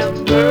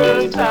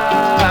remembered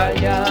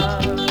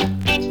Zion.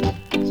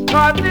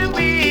 'Cause the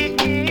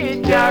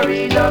wicked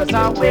carried us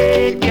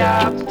away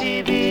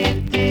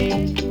captivity,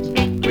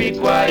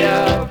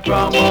 require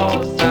from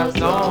us a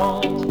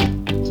song.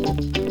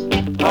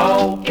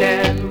 How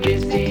can we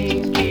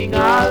sing King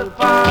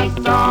Alpha's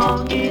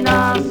song in a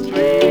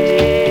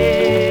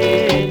strange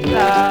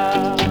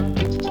land?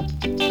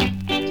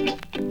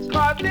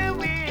 'Cause the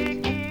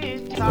wicked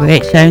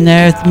Great sound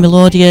there of the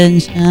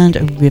Melodians and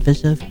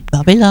Rivers of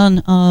Babylon,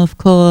 of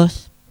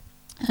course.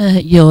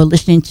 You're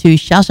listening to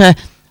Shazza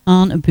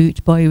on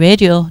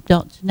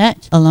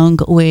bootboyradio.net along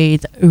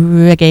with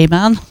Reggae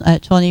Man,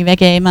 Tony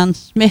Reggae Man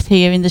Smith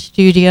here in the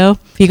studio.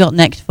 Have you got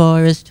next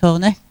for us,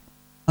 Tony?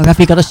 Or have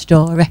you got a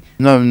story?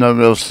 No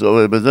real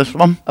story with this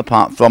one,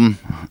 apart from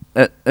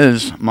it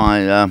is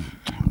my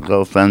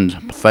girlfriend's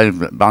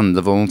favourite band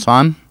of all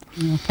time.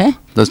 Okay.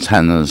 The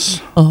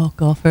Tenors. Oh,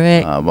 go for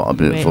it. What a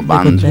beautiful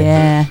Great, band.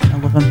 Yeah, I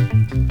love them.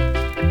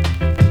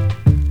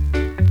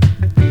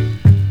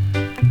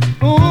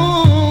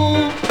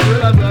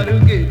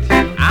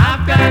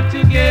 I've got to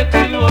get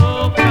you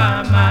off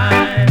my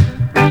mind.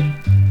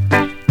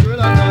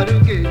 Girl, I gotta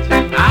get you.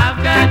 I've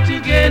got to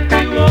get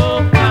you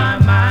off my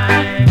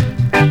mind.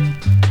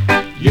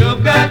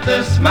 You've got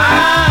the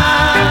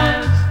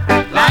smiles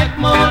like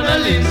Mona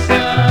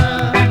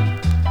Lisa.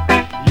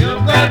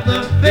 You've got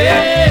the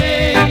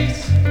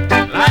face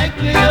like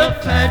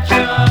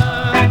Cleopatra.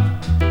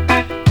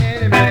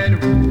 Any man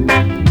who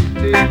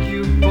take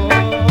you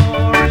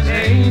for an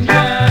angel,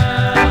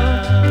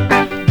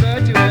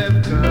 but you have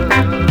got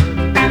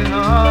a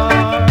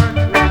heart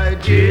like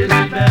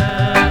Jezebel.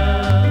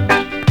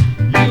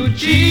 You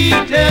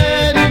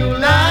cheated, you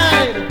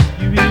lied,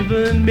 you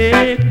even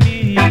make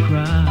me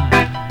cry.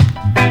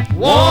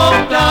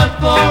 Walked out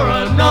for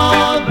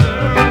another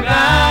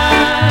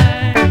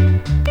guy.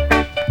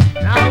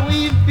 now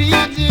we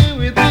feed you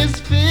with his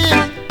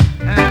fist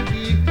and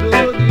we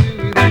clothe you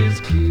with his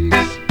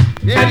kiss.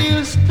 Yet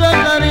you stuck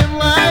on him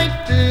like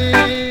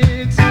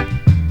this.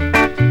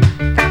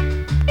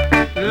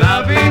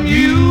 Loving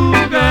you,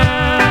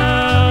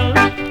 girl.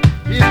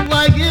 It's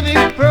like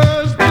giving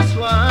pearls to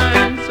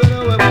swine. So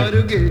now I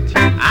gotta get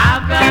you.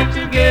 I've got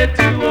to get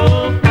you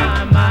off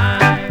my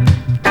mind.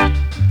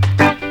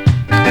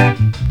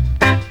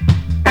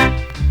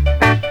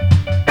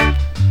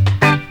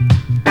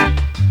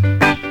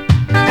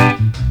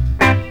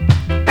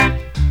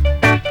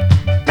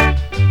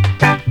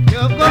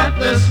 You've got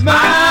the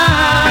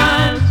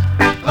smiles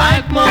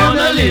like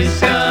Mona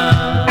Lisa.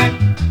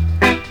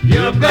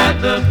 You've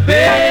got the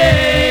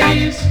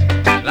face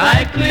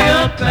like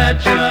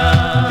Cleopatra.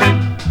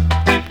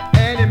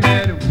 Any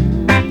man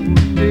who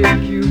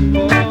take you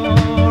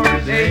for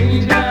his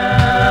angel,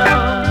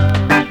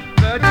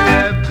 but you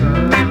have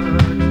got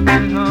a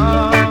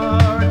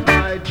heart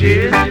like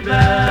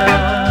Jezebel.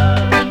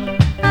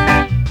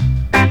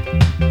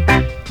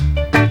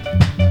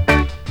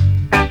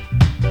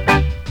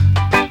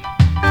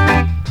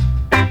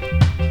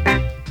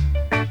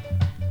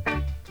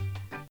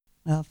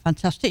 Well,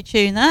 fantastic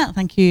tune that.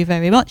 Thank you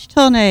very much,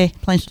 Tony.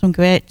 Playing some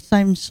great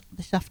sounds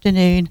this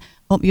afternoon.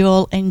 Hope you're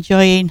all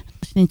enjoying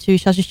listening to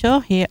Shazza Show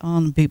here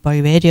on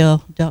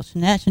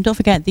bootboyradio.net. And don't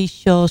forget, these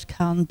shows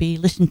can be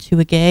listened to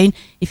again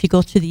if you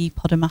go to the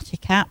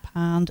Podomatic app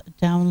and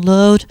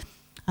download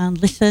and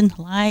listen,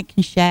 like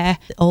and share.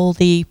 All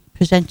the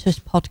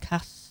presenters'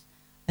 podcasts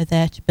are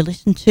there to be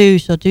listened to,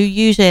 so do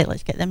use it.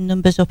 Let's get them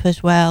numbers up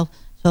as well.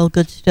 It's all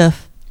good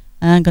stuff.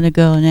 I'm going to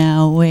go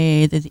now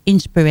with the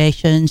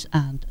Inspirations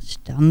and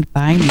Stand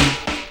By Me.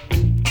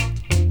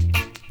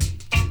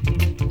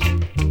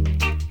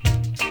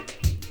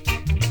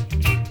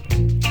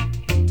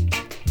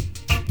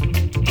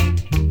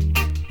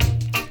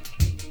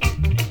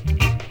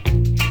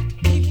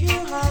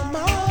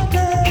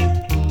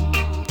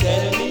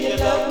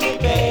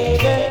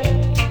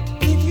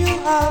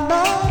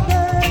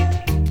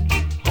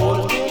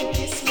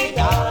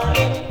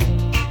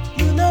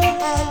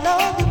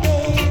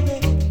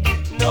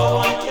 No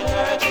one can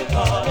hurt you,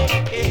 darling,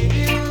 if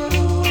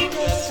you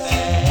just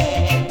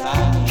say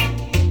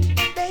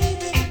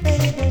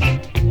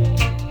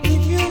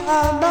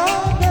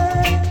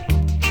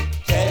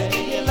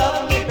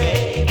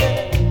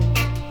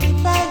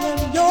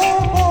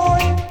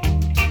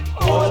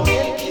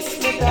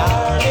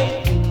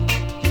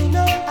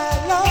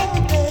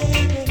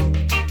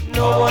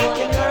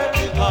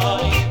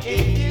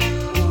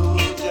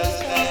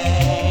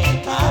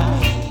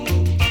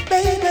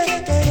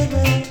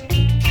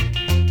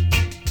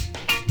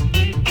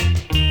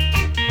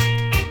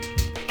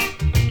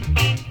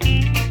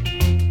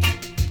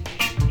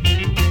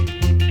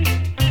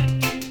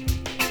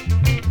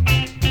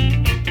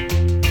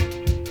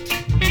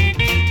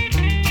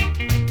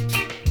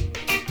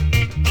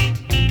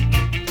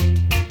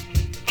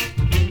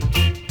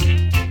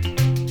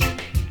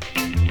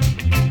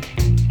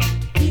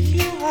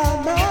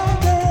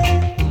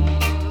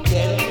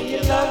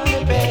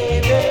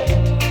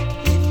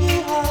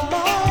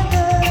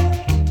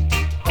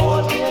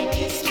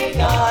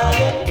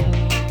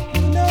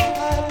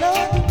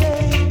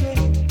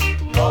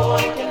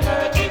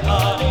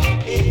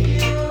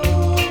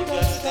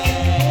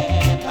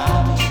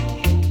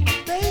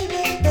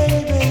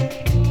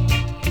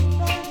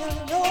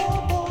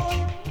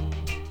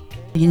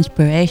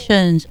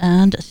Inspirations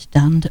and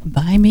Stand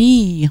By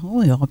Me.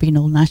 Oh, we've all been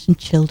all nice and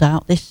chilled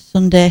out this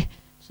Sunday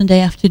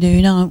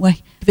afternoon, aren't we?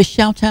 Give a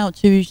shout out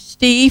to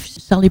Steve,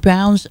 Sally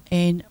Brown's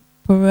in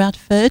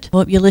Bradford.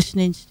 Hope you're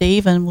listening,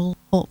 Steve, and we'll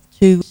hope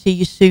to see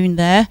you soon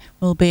there.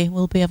 We'll be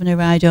having a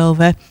ride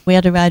over. We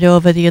had a ride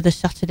over the other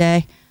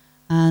Saturday,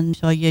 and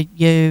so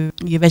your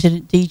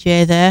resident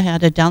DJ there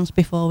had a dance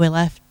before we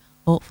left.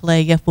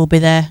 Hopefully we'll be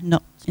there,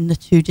 not in the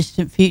too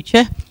distant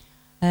future.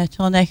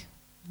 Tony,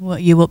 what are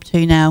you up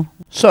to now?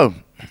 So,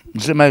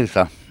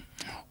 Jamaica,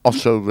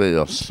 Ocho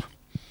Rios.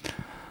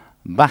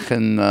 Back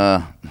in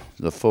the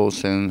late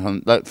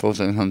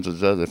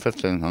 1400s, early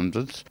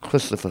 1500s,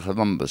 Christopher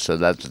Columbus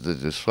allegedly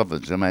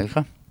discovered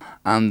Jamaica,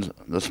 and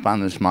the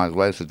Spanish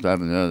migrated there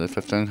in the early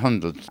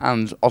 1500s.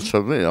 And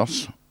Ocho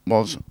Rios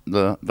was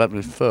the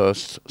very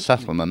first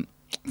settlement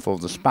for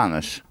the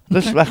Spanish.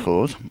 This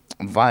record,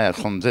 Vaya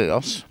con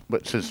Dios,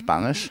 which is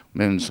Spanish,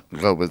 means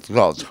go with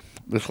God,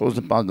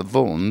 recorded by the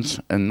Vaughans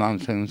in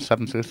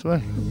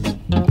 1973.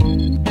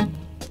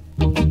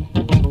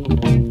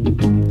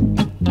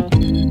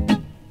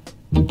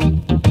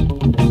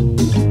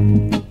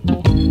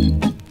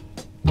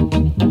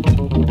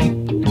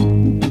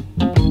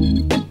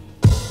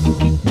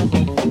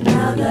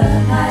 Now the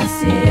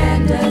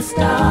hacienda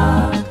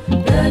star,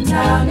 the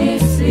town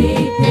is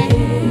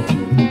sleeping.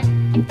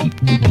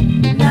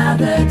 Now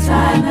the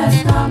time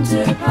has come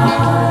to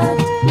part,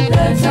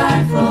 the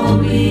time for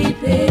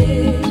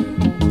weeping.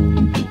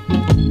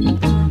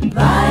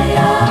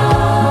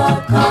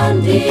 Vaya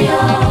con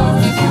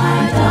Dios,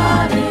 my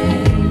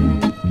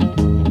darling.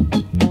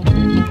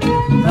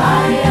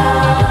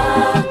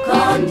 Vaya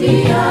con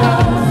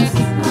Dios,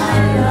 my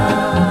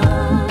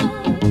love.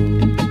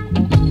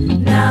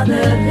 Now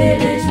the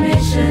village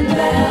mission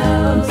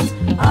bells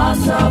are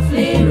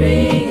softly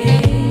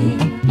ringing.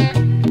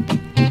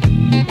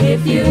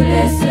 If you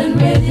listen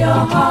with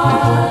your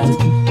heart,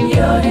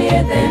 you'll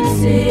hear them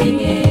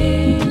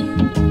singing.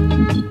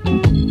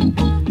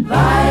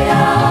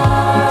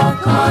 Vaya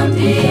con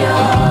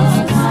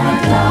Dios,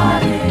 my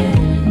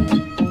darling.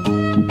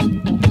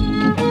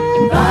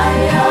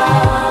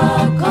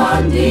 Vaya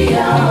con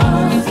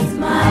Dios,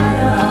 my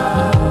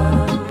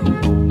love.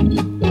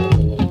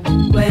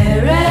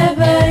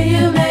 Wherever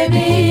you may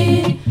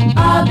be,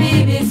 I'll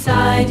be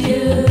beside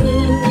you.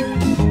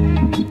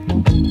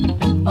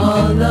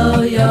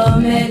 Although you're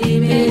many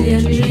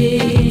million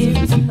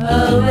dreams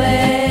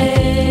away,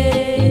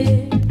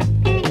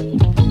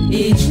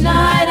 each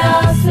night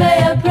I'll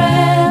say a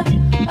prayer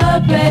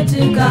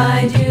to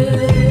guide you,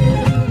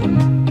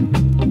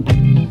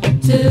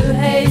 to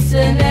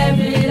hasten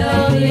every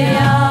lonely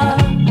hour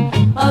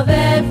of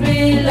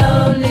every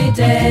lonely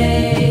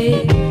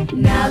day.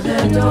 Now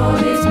the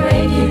dawn is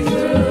breaking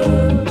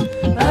through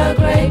a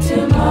great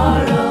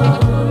tomorrow,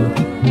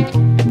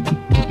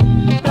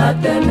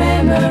 but the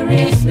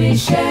memories we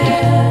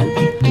share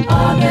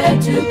are there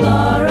to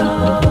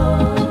borrow.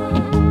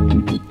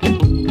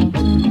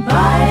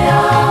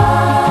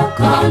 Vaya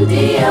con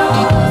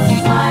Dios,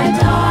 my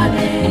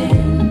darling.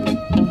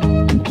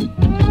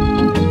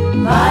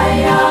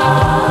 Vaya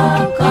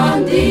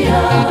con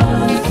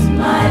Dios,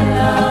 my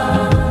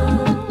love.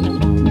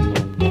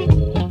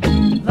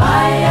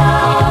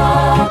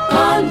 Vaya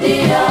con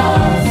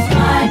Dios,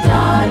 my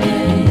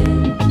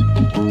darling.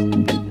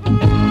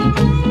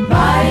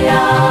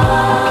 Vaya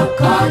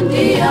con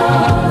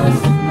Dios,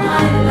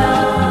 my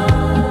love.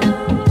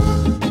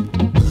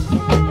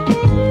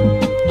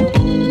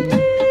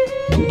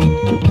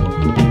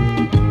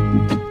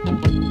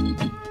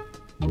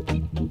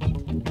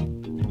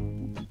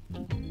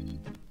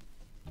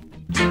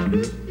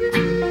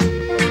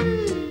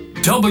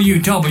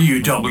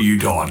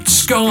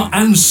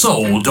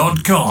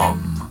 www.scarandsoul.com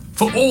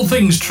for all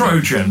things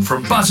Trojan,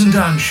 from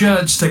button-down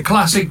shirts to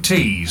classic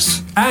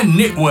tees and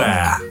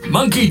knitwear,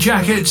 monkey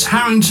jackets,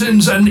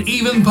 Harringtons and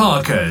even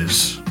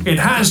Parkers. It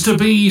has to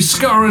be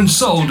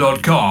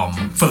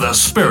scarandsoul.com for the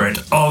spirit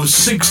of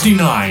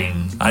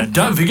 69. And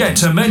don't forget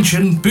to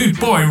mention Boot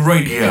Boy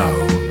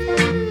Radio.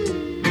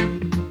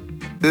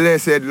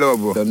 Blessed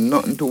love, there's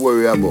nothing to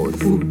worry about.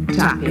 Foot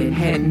tapping,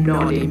 head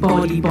nodding,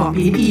 body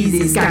bopping,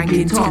 easy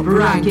skanking, top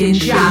ranking,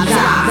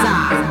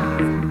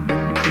 shazam.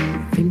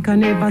 Think I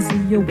never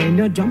see you when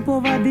you jump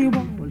over the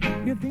wall.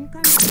 You think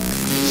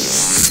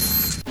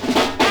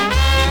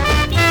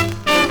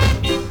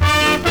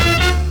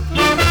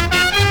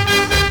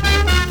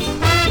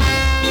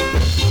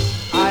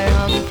I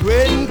am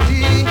 20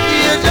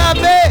 years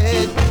of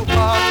age,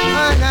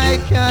 and I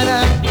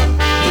cannot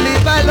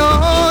live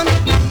alone.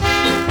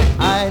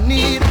 I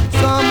need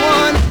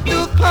someone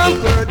to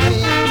comfort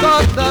me,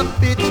 'cause the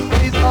pitch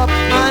is up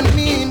on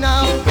me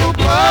now.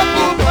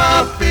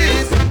 Poopa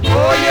pitch,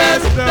 oh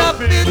yes the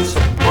pitch,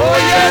 oh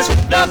yes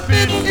the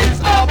pitch is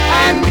up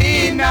on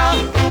me now.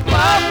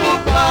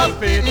 Poopa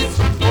pitch,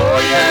 oh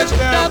yes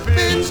the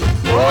pitch,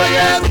 oh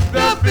yes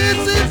the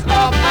pitch is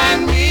up on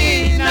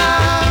me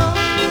now.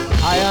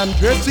 I am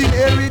dressing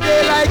every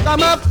day like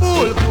I'm a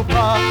fool,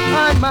 Poopa,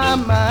 and my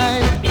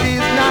mind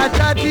is not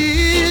at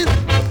ease.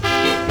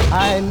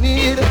 I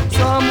need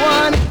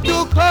someone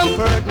to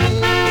comfort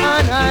me,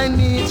 and I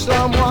need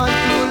someone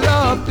to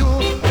love too.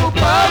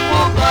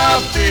 Papa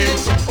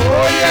fits,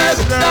 oh yes,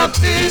 the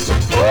fits,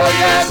 oh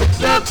yes,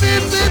 the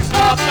fits is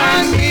up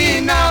on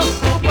me now.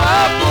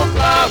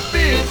 Papa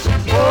fits,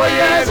 oh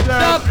yes,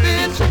 the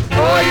fits,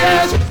 oh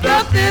yes, the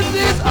fits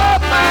is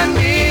up on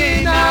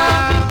me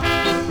now.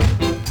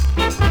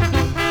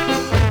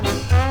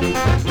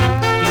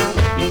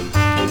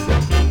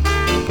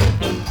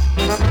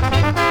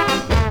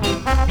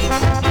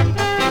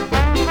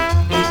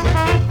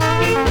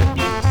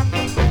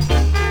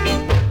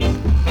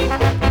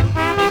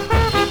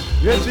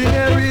 Dressing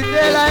every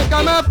day like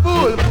I'm a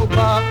fool,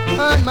 Papa,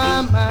 and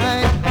my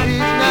mind is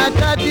not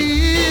at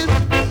ease.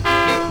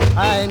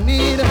 I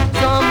need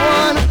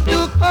someone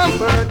to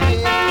comfort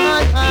me,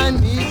 and I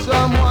need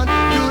someone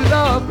to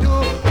love you.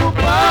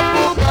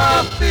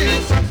 Papa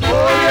fits,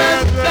 oh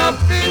yes, the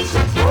fits,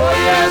 oh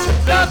yes,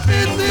 the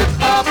fits is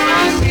up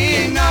on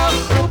me now.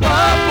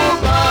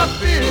 Papa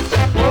fits,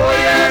 oh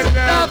yes,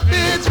 the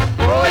fits,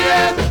 oh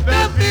yes,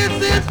 the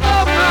fits is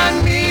up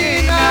on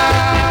me now.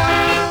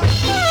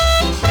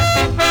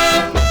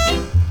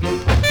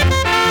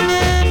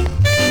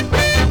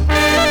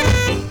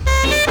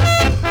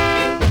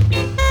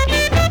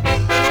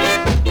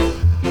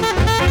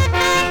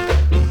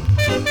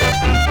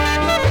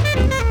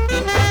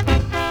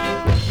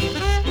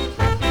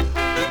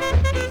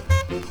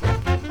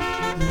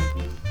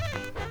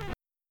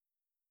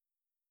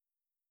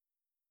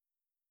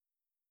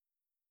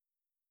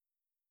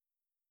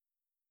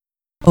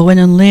 Owen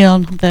and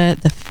Leon,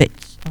 the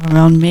fits are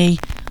on me.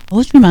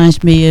 Always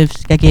reminds me of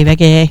Skeggy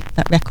Reggae,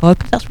 that record,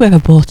 because that's where I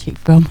bought it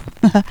from.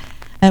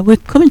 We're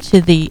coming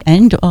to the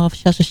end of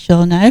Shazza's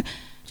show now.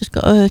 Just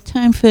got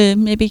time for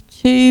maybe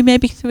 2,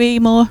 maybe 3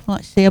 more.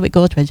 Let's see how it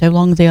goes. Depends how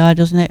long they are,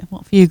 doesn't it?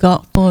 What have you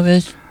got for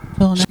us,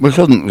 Tony? We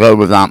couldn't go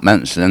without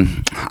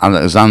mentioning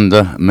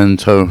Alexander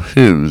Minto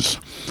Hughes,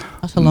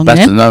 That's a long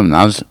better name. known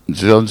as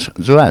Judge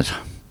Dredd.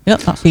 Yep,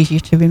 that's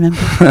easier to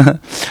remember.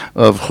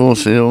 Of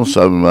course, he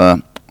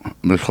also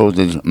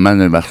recorded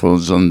many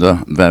records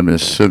under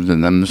various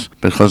pseudonyms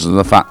because of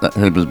the fact that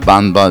he was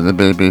banned by the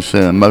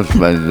BBC and most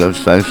radio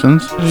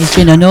stations. He's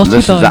been a naughty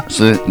This boy. is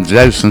actually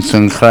Jason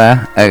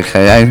Sinclair,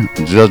 aka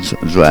Judge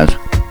Dredd.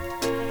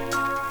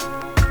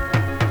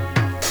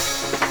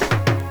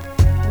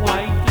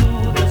 Why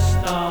do the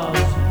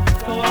stars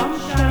go on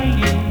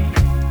shining?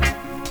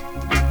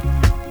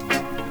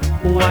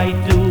 Why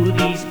do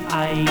these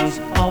eyes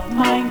of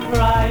mine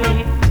cry?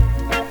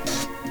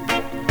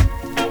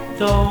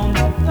 Don't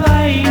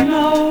I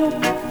know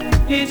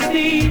it's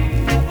the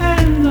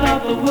end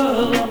of the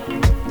world?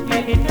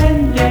 It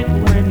ended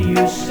when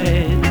you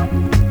said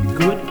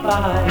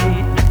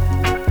goodbye.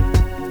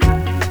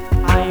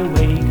 I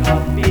wake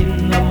up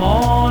in the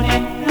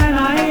morning and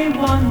I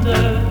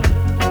wonder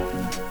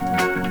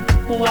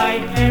why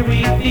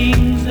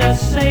everything's the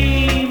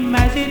same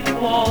as it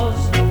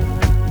was.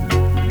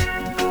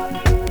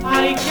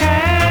 I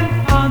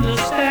can't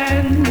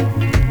understand,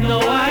 no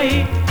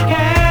I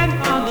can't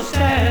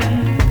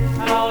understand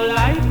how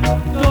life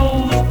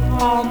goes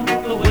on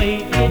the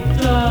way it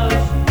does.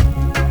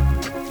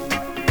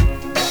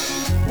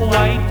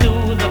 Why do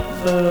the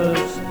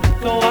birds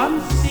go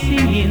on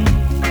singing?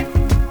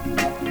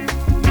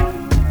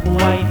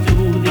 Why do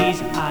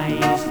these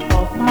eyes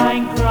of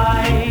mine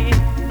cry?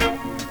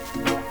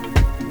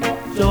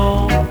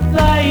 Don't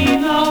I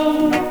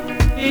know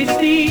it's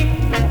the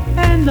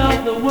end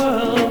of the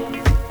world?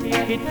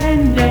 It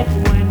ended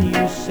when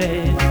you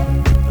said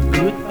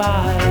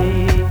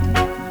goodbye.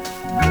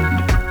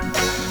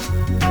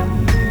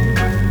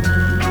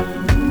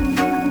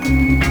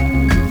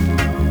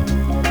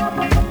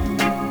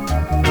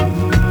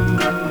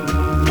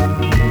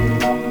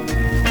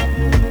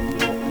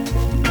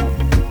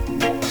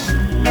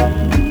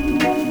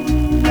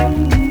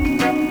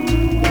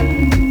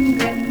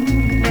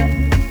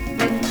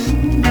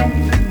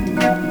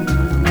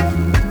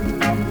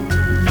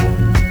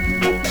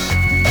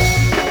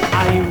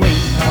 I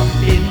wake up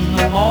in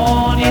the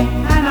morning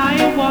and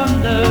I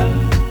wonder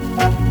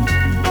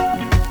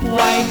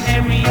why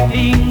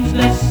everything's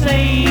the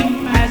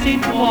same as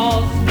it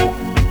was.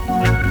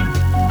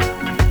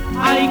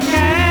 I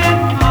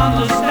can't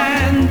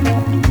understand,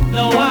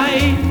 no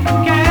I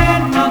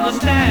can't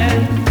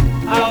understand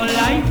how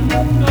life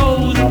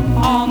goes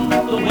on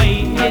the way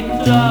it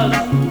does.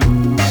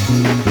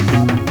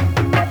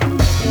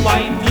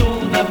 Why do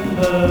the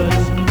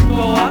birds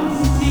go on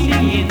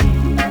singing?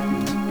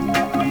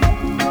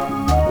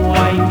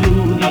 Why do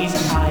these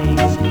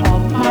eyes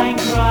of mine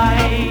cry?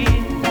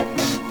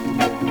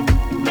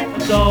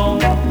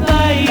 Don't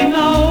I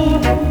know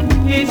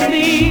it's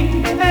the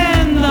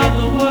end of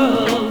the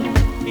world?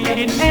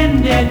 It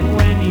ended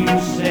when you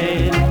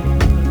said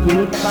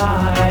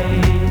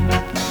goodbye.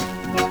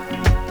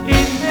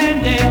 It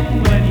ended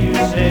when you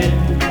said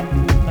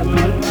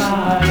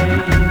goodbye.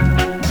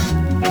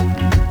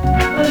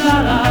 La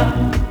la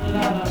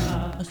la la.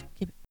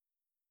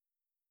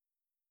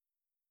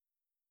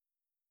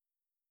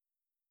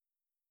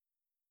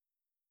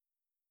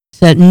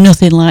 It's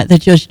nothing like the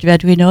Judge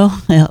Dredd we know.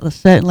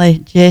 Certainly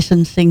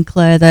Jason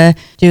Sinclair there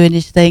doing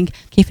his thing,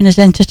 keeping us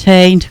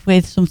entertained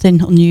with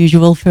something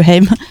unusual for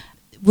him.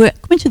 We're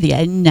coming to the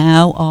end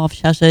now of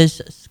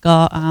Shazza's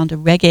ska and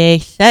reggae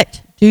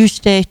set. Do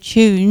stay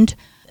tuned.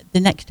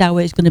 The next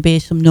hour is going to be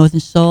some Northern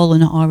Soul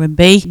and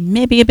R&B,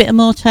 maybe a bit of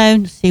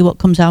Motown, see what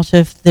comes out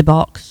of the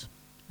box.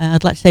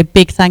 I'd like to say a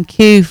big thank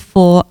you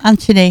for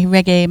Anthony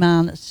Reggae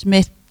Man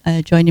Smith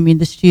joining me in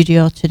the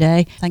studio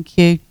today. Thank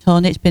you,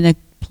 Tony. It's been a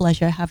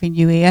pleasure having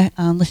you here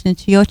and listening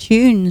to your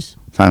tunes.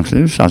 Thank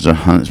you,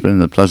 Shazza, and it's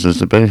been a pleasure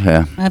to be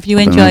here. Have you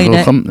enjoyed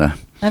it? Company.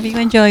 Have you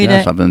enjoyed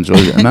Yes, it? I've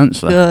enjoyed it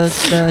immensely.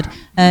 Good.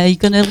 You're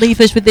going to leave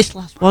us with this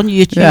last one.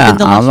 You're choosing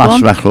the our last last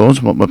one.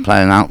 record's what we're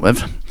playing out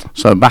with.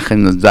 So back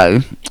in the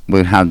day,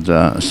 we had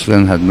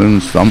Skinhead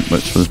Moonstomp,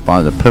 which was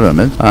by the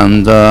Pyramid,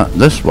 and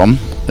this one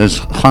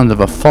is kind of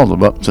a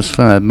follow-up to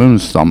Skinhead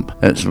Moonstomp.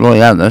 It's Roy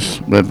Ellis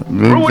with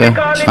Rudy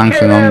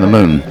Stankin' on the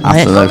Moon.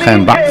 After they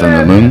came back from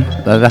the moon,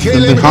 they left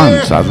them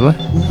behind, sadly.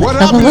 What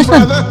Have a happened,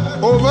 listen. brother?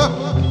 Over.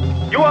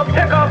 You have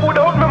take off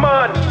without me,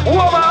 man.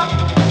 Over.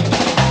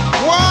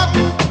 What?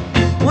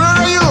 Where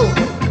are you?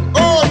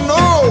 Oh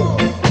no!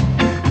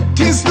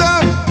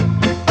 Kingston,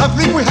 I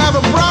think we have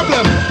a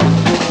problem.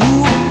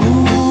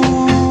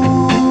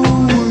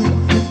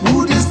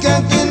 Ooh, this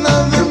skanking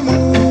on the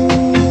moon.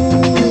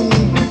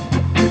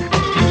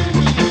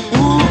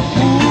 Ooh,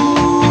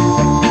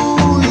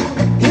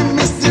 he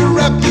missed the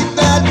rocket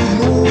that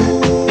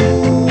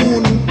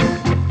moon.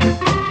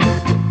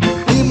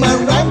 He might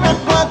ride back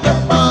what the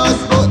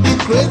past, but the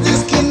crazy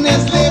skin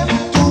has left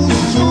too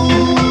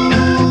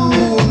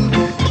soon.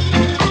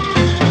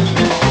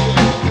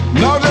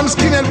 Now them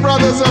skinhead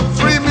brothers have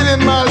 3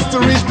 million miles to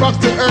reach back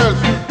to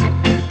Earth.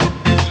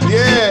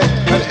 Yeah,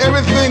 and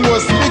everything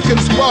was spick and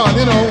span,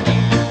 you know.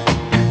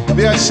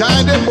 They had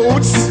shined their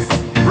boots,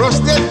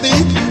 brushed their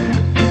teeth,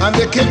 and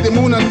they kept the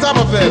moon on top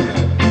of them.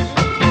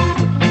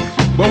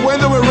 But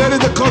when they were ready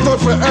to cut out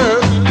for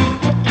Earth,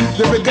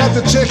 they began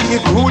to check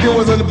if Rudy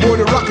was on board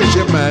the rocket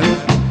ship, man.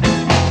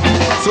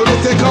 So they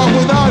take off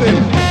without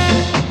him.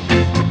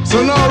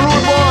 So now,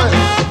 rude boy,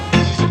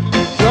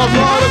 you have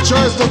no other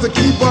choice but to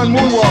keep on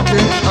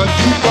moonwalking and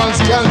keep on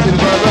scanting,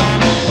 brother.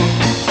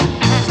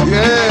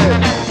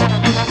 Yeah.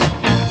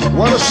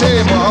 What a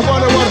shame. I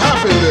wonder what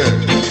happened there.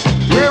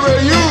 Where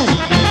were you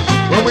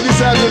when we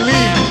decided to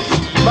leave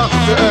back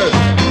to Earth?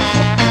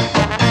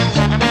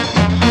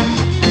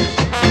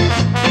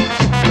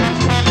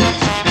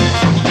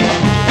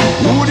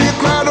 Woody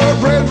cried out,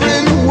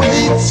 brethren,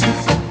 wait.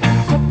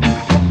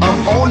 I'm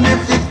only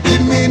 50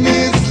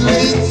 minutes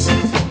late.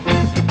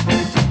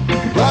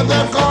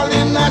 Brother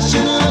calling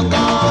National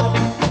Guard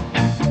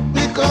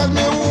because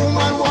my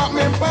woman want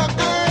me back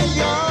her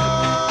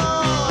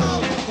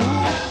yard.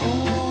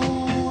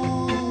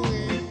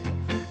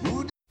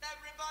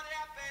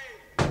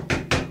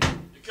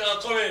 You can't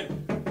come in.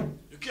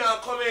 You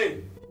can't come in.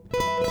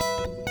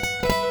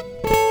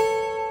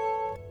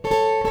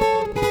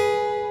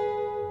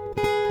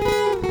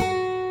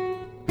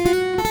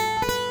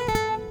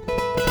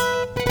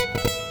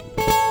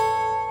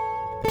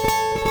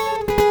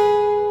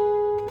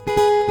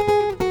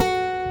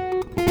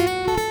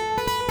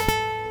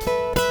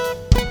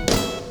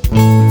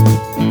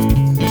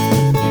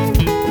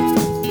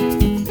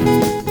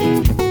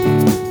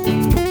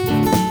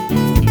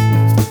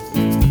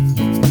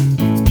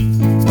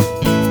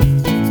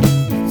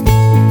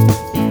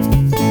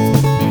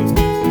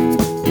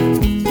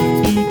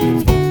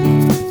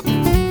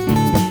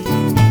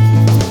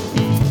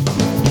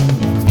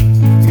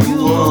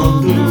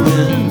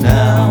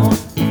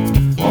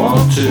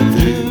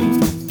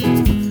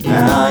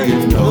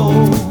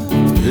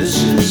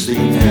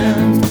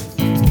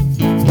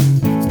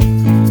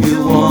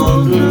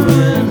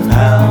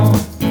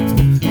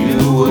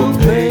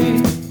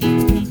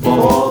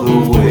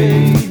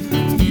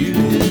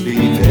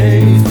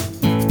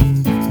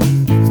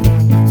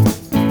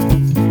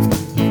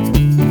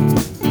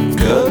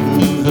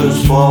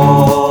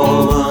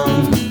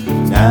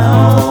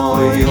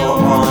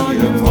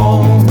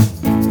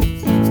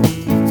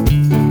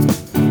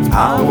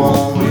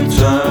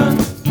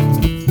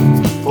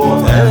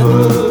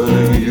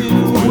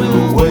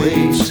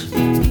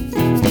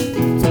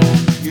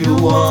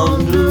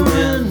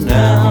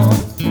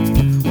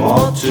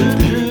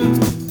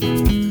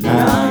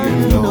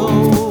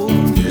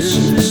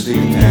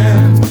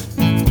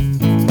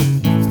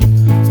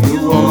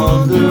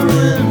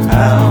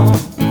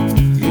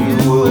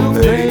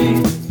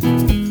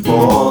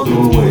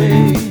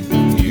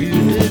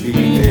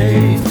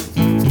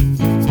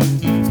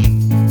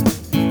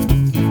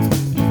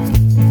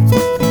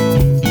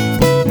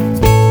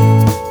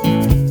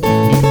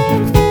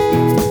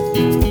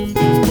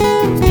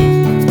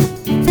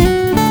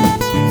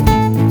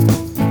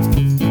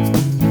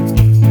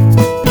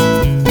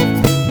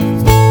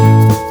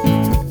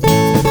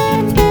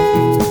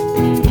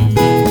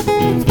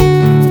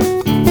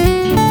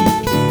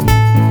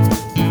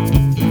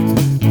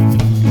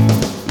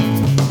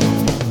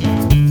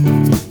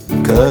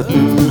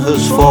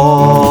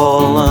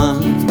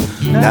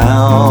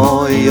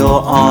 Now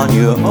you're on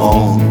your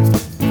own.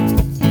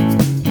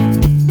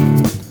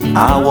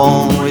 I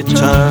won't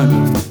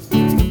return.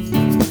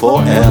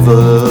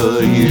 Forever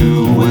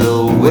you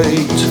will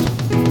wait.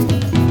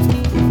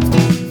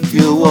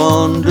 You're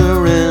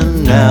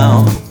wondering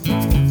now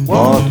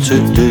what to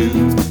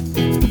do.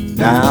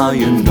 Now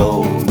you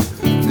know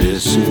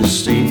this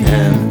is the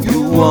end.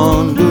 You're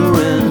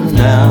wondering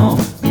now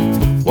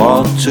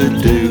what to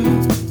do.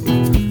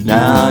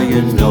 Now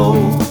you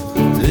know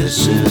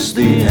this is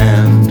the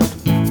end.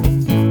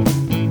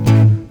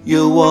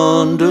 You're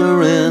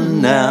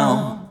wondering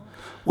now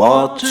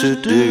what to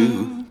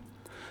do.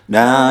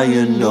 Now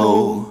you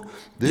know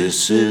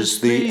this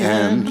is the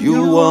end.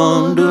 You're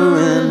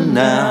wondering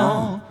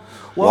now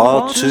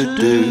what to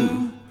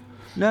do.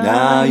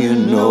 Now you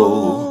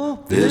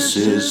know this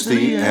is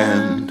the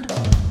end.